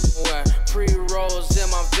everywhere, pre-rolls in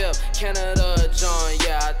my VIP. Canada John,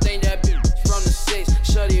 yeah, I think that bitch from the 6.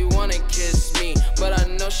 Shorty wanna kiss me, but I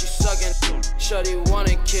know she sucking. Shorty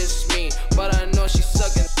wanna kiss me, but I know she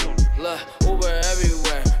sucking. Look, Uber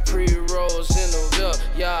everywhere, pre-rolls in the VIP.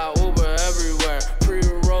 Yeah, Uber everywhere,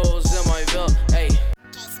 pre-rolls in my VIP. Hey.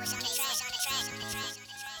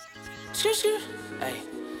 Skr. Hey,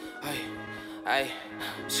 hey, hey.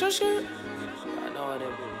 Skr. I know what it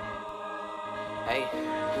is. Hey,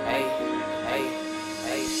 hey, hey,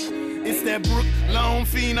 hey. It's that Brook Long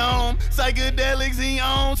Phenom, psychedelic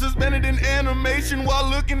Xeon, suspended in animation while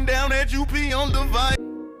looking down at UP on device.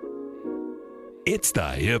 It's the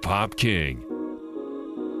Hip Hop King.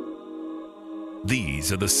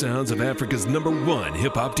 These are the sounds of Africa's #1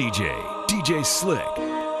 hip hop DJ, DJ Slick.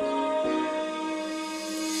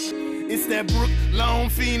 It's that Brook Long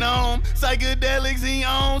Phenom, psychedelic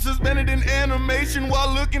Xeon, suspended in animation while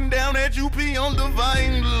looking down at UP on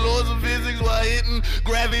defying the laws of physics while hitting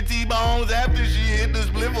gravity bombs. After she hit the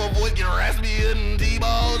split, her voice get raspier than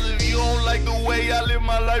T-balls. If you don't like the way I live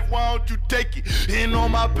my life, why don't you take it? In all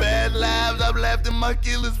my past lives, I've laughed in my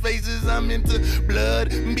killer's faces. I'm into blood,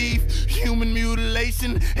 beef, human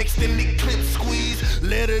mutilation, extended clip squeeze,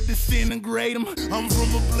 let her disintegrate them. I'm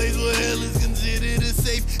from a place where hell is considered a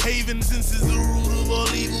safe haven. Since it's the root of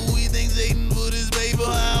all evil, we think Satan put his paper.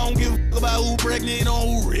 I don't give a fuck about who pregnant or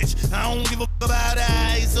who rich. I don't give a fuck about the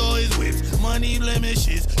ice or his whips. Money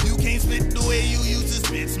blemishes, you can't spit the way you used to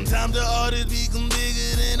spit. Sometimes the artist become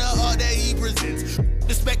bigger than the art that he presents.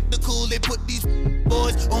 The spectacle, they put these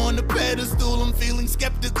boys on the pedestal. I'm feeling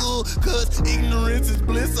skeptical, cause ignorance is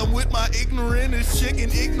bliss. I'm with my ignorant as chicken.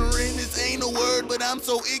 Ignorant ain't a word, but I'm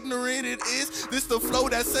so ignorant it is. This the flow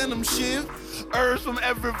that send them shiv. Herbs from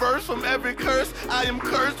every verse, from every curse. I am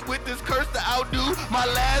cursed with this curse to outdo my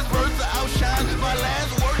last verse, to outshine my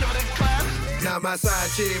last word of decline. Now my side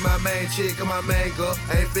chick, my main chick, and my main girl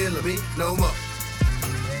ain't feeling me no more.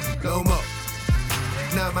 No more.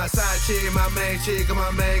 Now my side chick, my main chick, and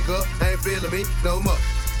my main girl ain't feeling me no more.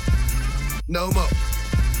 No more.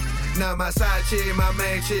 Now my side chick, my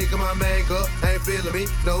main chick, and my main girl ain't feeling me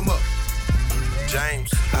no more.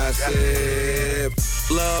 James. I said,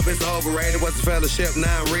 love is overrated. What's the fellowship?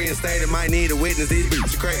 Now I'm reinstated. Might need a witness. These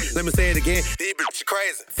bitches crazy. Let me say it again. These bitches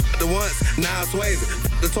crazy. The once, now I'm swaying.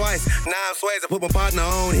 The twice, now I'm swaying. Put my partner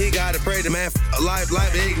on. He got to pray the man. Life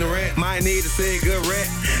ignorant. Might need a cigarette.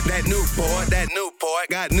 That Newport.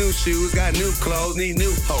 Got new shoes, got new clothes. Need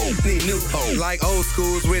new hoes. Like old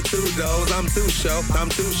schools with 2 doors. I'm too show.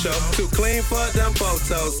 Too clean for them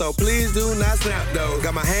photos. So please do not snap those.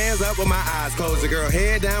 Got my hands up with my eyes closed. The girl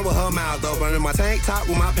head down with her mouth open. In my tank top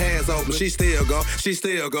with my pants open. She still going.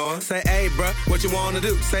 Say, hey, bruh, what you wanna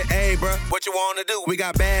do? Say, hey, bruh, what you wanna do? We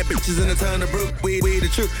got bad bitches in a ton of brew. We the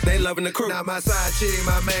truth. They loving the crew. Now my side chick,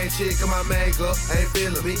 my main chick, and my main girl ain't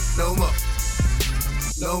feeling me no more.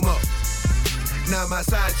 Now my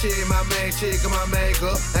side chick, my main chick, and my main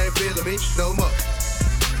girl ain't feeling me no more.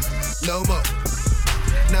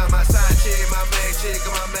 Now my side chick, my main chick,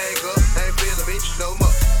 and my main girl ain't feeling me no more.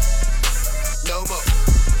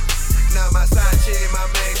 Now my side chick, my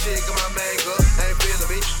main chick, and my main girl ain't feeling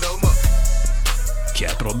me no more.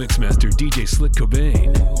 Capital Mixmaster DJ Slick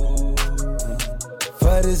Cobain.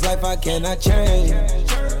 For this life I cannot change.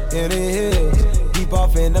 In the hills, deep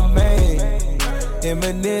off in the main.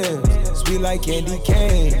 M&M's, sweet like candy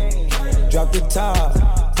cane. Drop the top,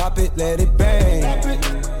 pop it, let it bang.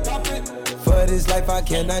 For this life I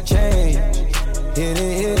cannot change. In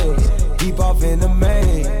the hills, deep off in the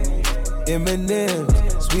main.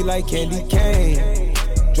 M&M's, sweet like candy cane.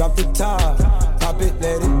 Drop the top, pop it,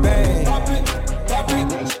 let it bang.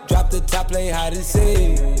 Drop the top, play hide and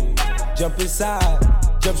seek. Jump inside,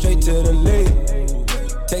 jump straight to the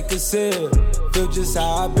lead. Take a sip, feel just how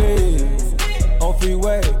I be. On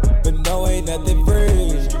freeway, but no, ain't nothing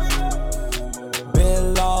free.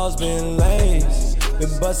 Been laws, been lanes,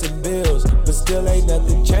 been busting bills, but still ain't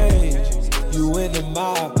nothing changed. You in the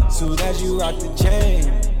mob, soon as you rock the chain.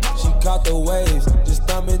 She caught the waves, just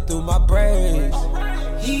thumbing through my braids.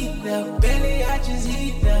 Heat up, belly, I just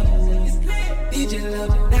heat up. Need your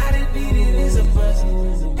love, not a need it is a must.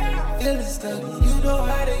 Feeling stuck, you know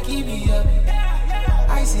how to keep me up.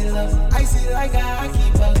 Icy love, icy like I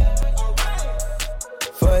keep up.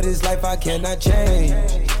 For this life I cannot change.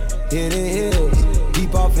 Hidden hills,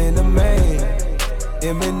 deep off in the main.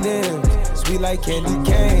 M&M's, sweet like candy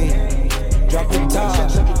cane. Drop the top,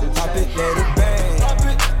 pop it, let it bang.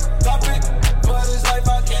 Drop it, for this life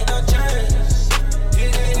I cannot change.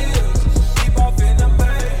 Hidden hills, deep off in the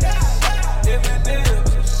main. M&M's,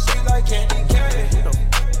 sweet like candy cane.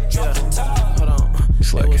 Drop the top. Hold on.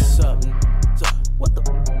 Hey, what's up? What the?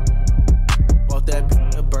 Bought that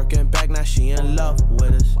a Birkin bag, now she in love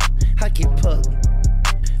with us. I get pucked,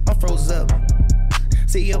 I'm froze up.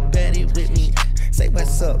 See your baddie with me, say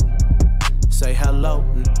what's up. Say hello,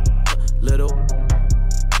 little.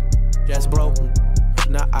 Just broke,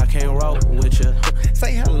 now I can't roll with you.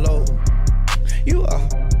 Say hello, you are.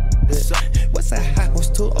 What's that house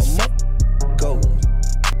to a month ago?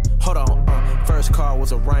 Hold on, first car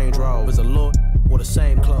was a Range Rover. Was a look with the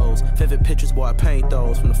same clothes. Vivid pictures, boy, I paint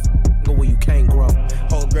those from the go where you can't grow.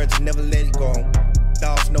 Hold grudge, never let it go.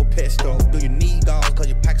 Dogs, no pet store. Do you need goals cause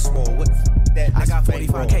your pack's full? What that? I got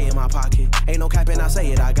 45K in my pocket. Ain't no capping, I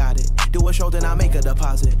say it, I got it. Do a show, then I make a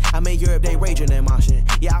deposit. I made Europe, they raging and moshing.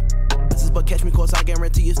 Yeah, but catch me cause I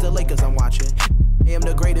guarantee it's the Lakers I'm watching. I am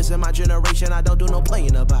the greatest in my generation, I don't do no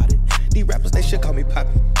playing about it. These rappers, they should call me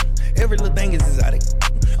Poppy. Every little thing is exotic.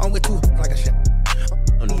 I'm with 2 like a shit.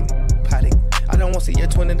 I don't need potty. I don't want to see your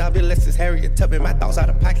 $20 bill, less is Harriet Tubman, my thoughts out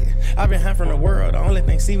of pocket. I've been high from the world, the only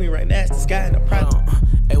thing see me right now is the sky and the private.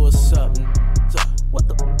 Hey, what's up? What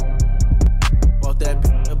the? Bought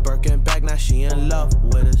that a Birkin bag, now she in love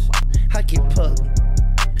with us. I get pucked,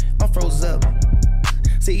 I'm froze up.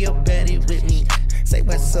 See your baddie with me, say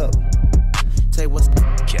what's up. Say what's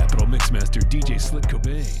up. Capital Mixmaster DJ Slick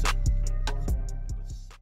Cobain.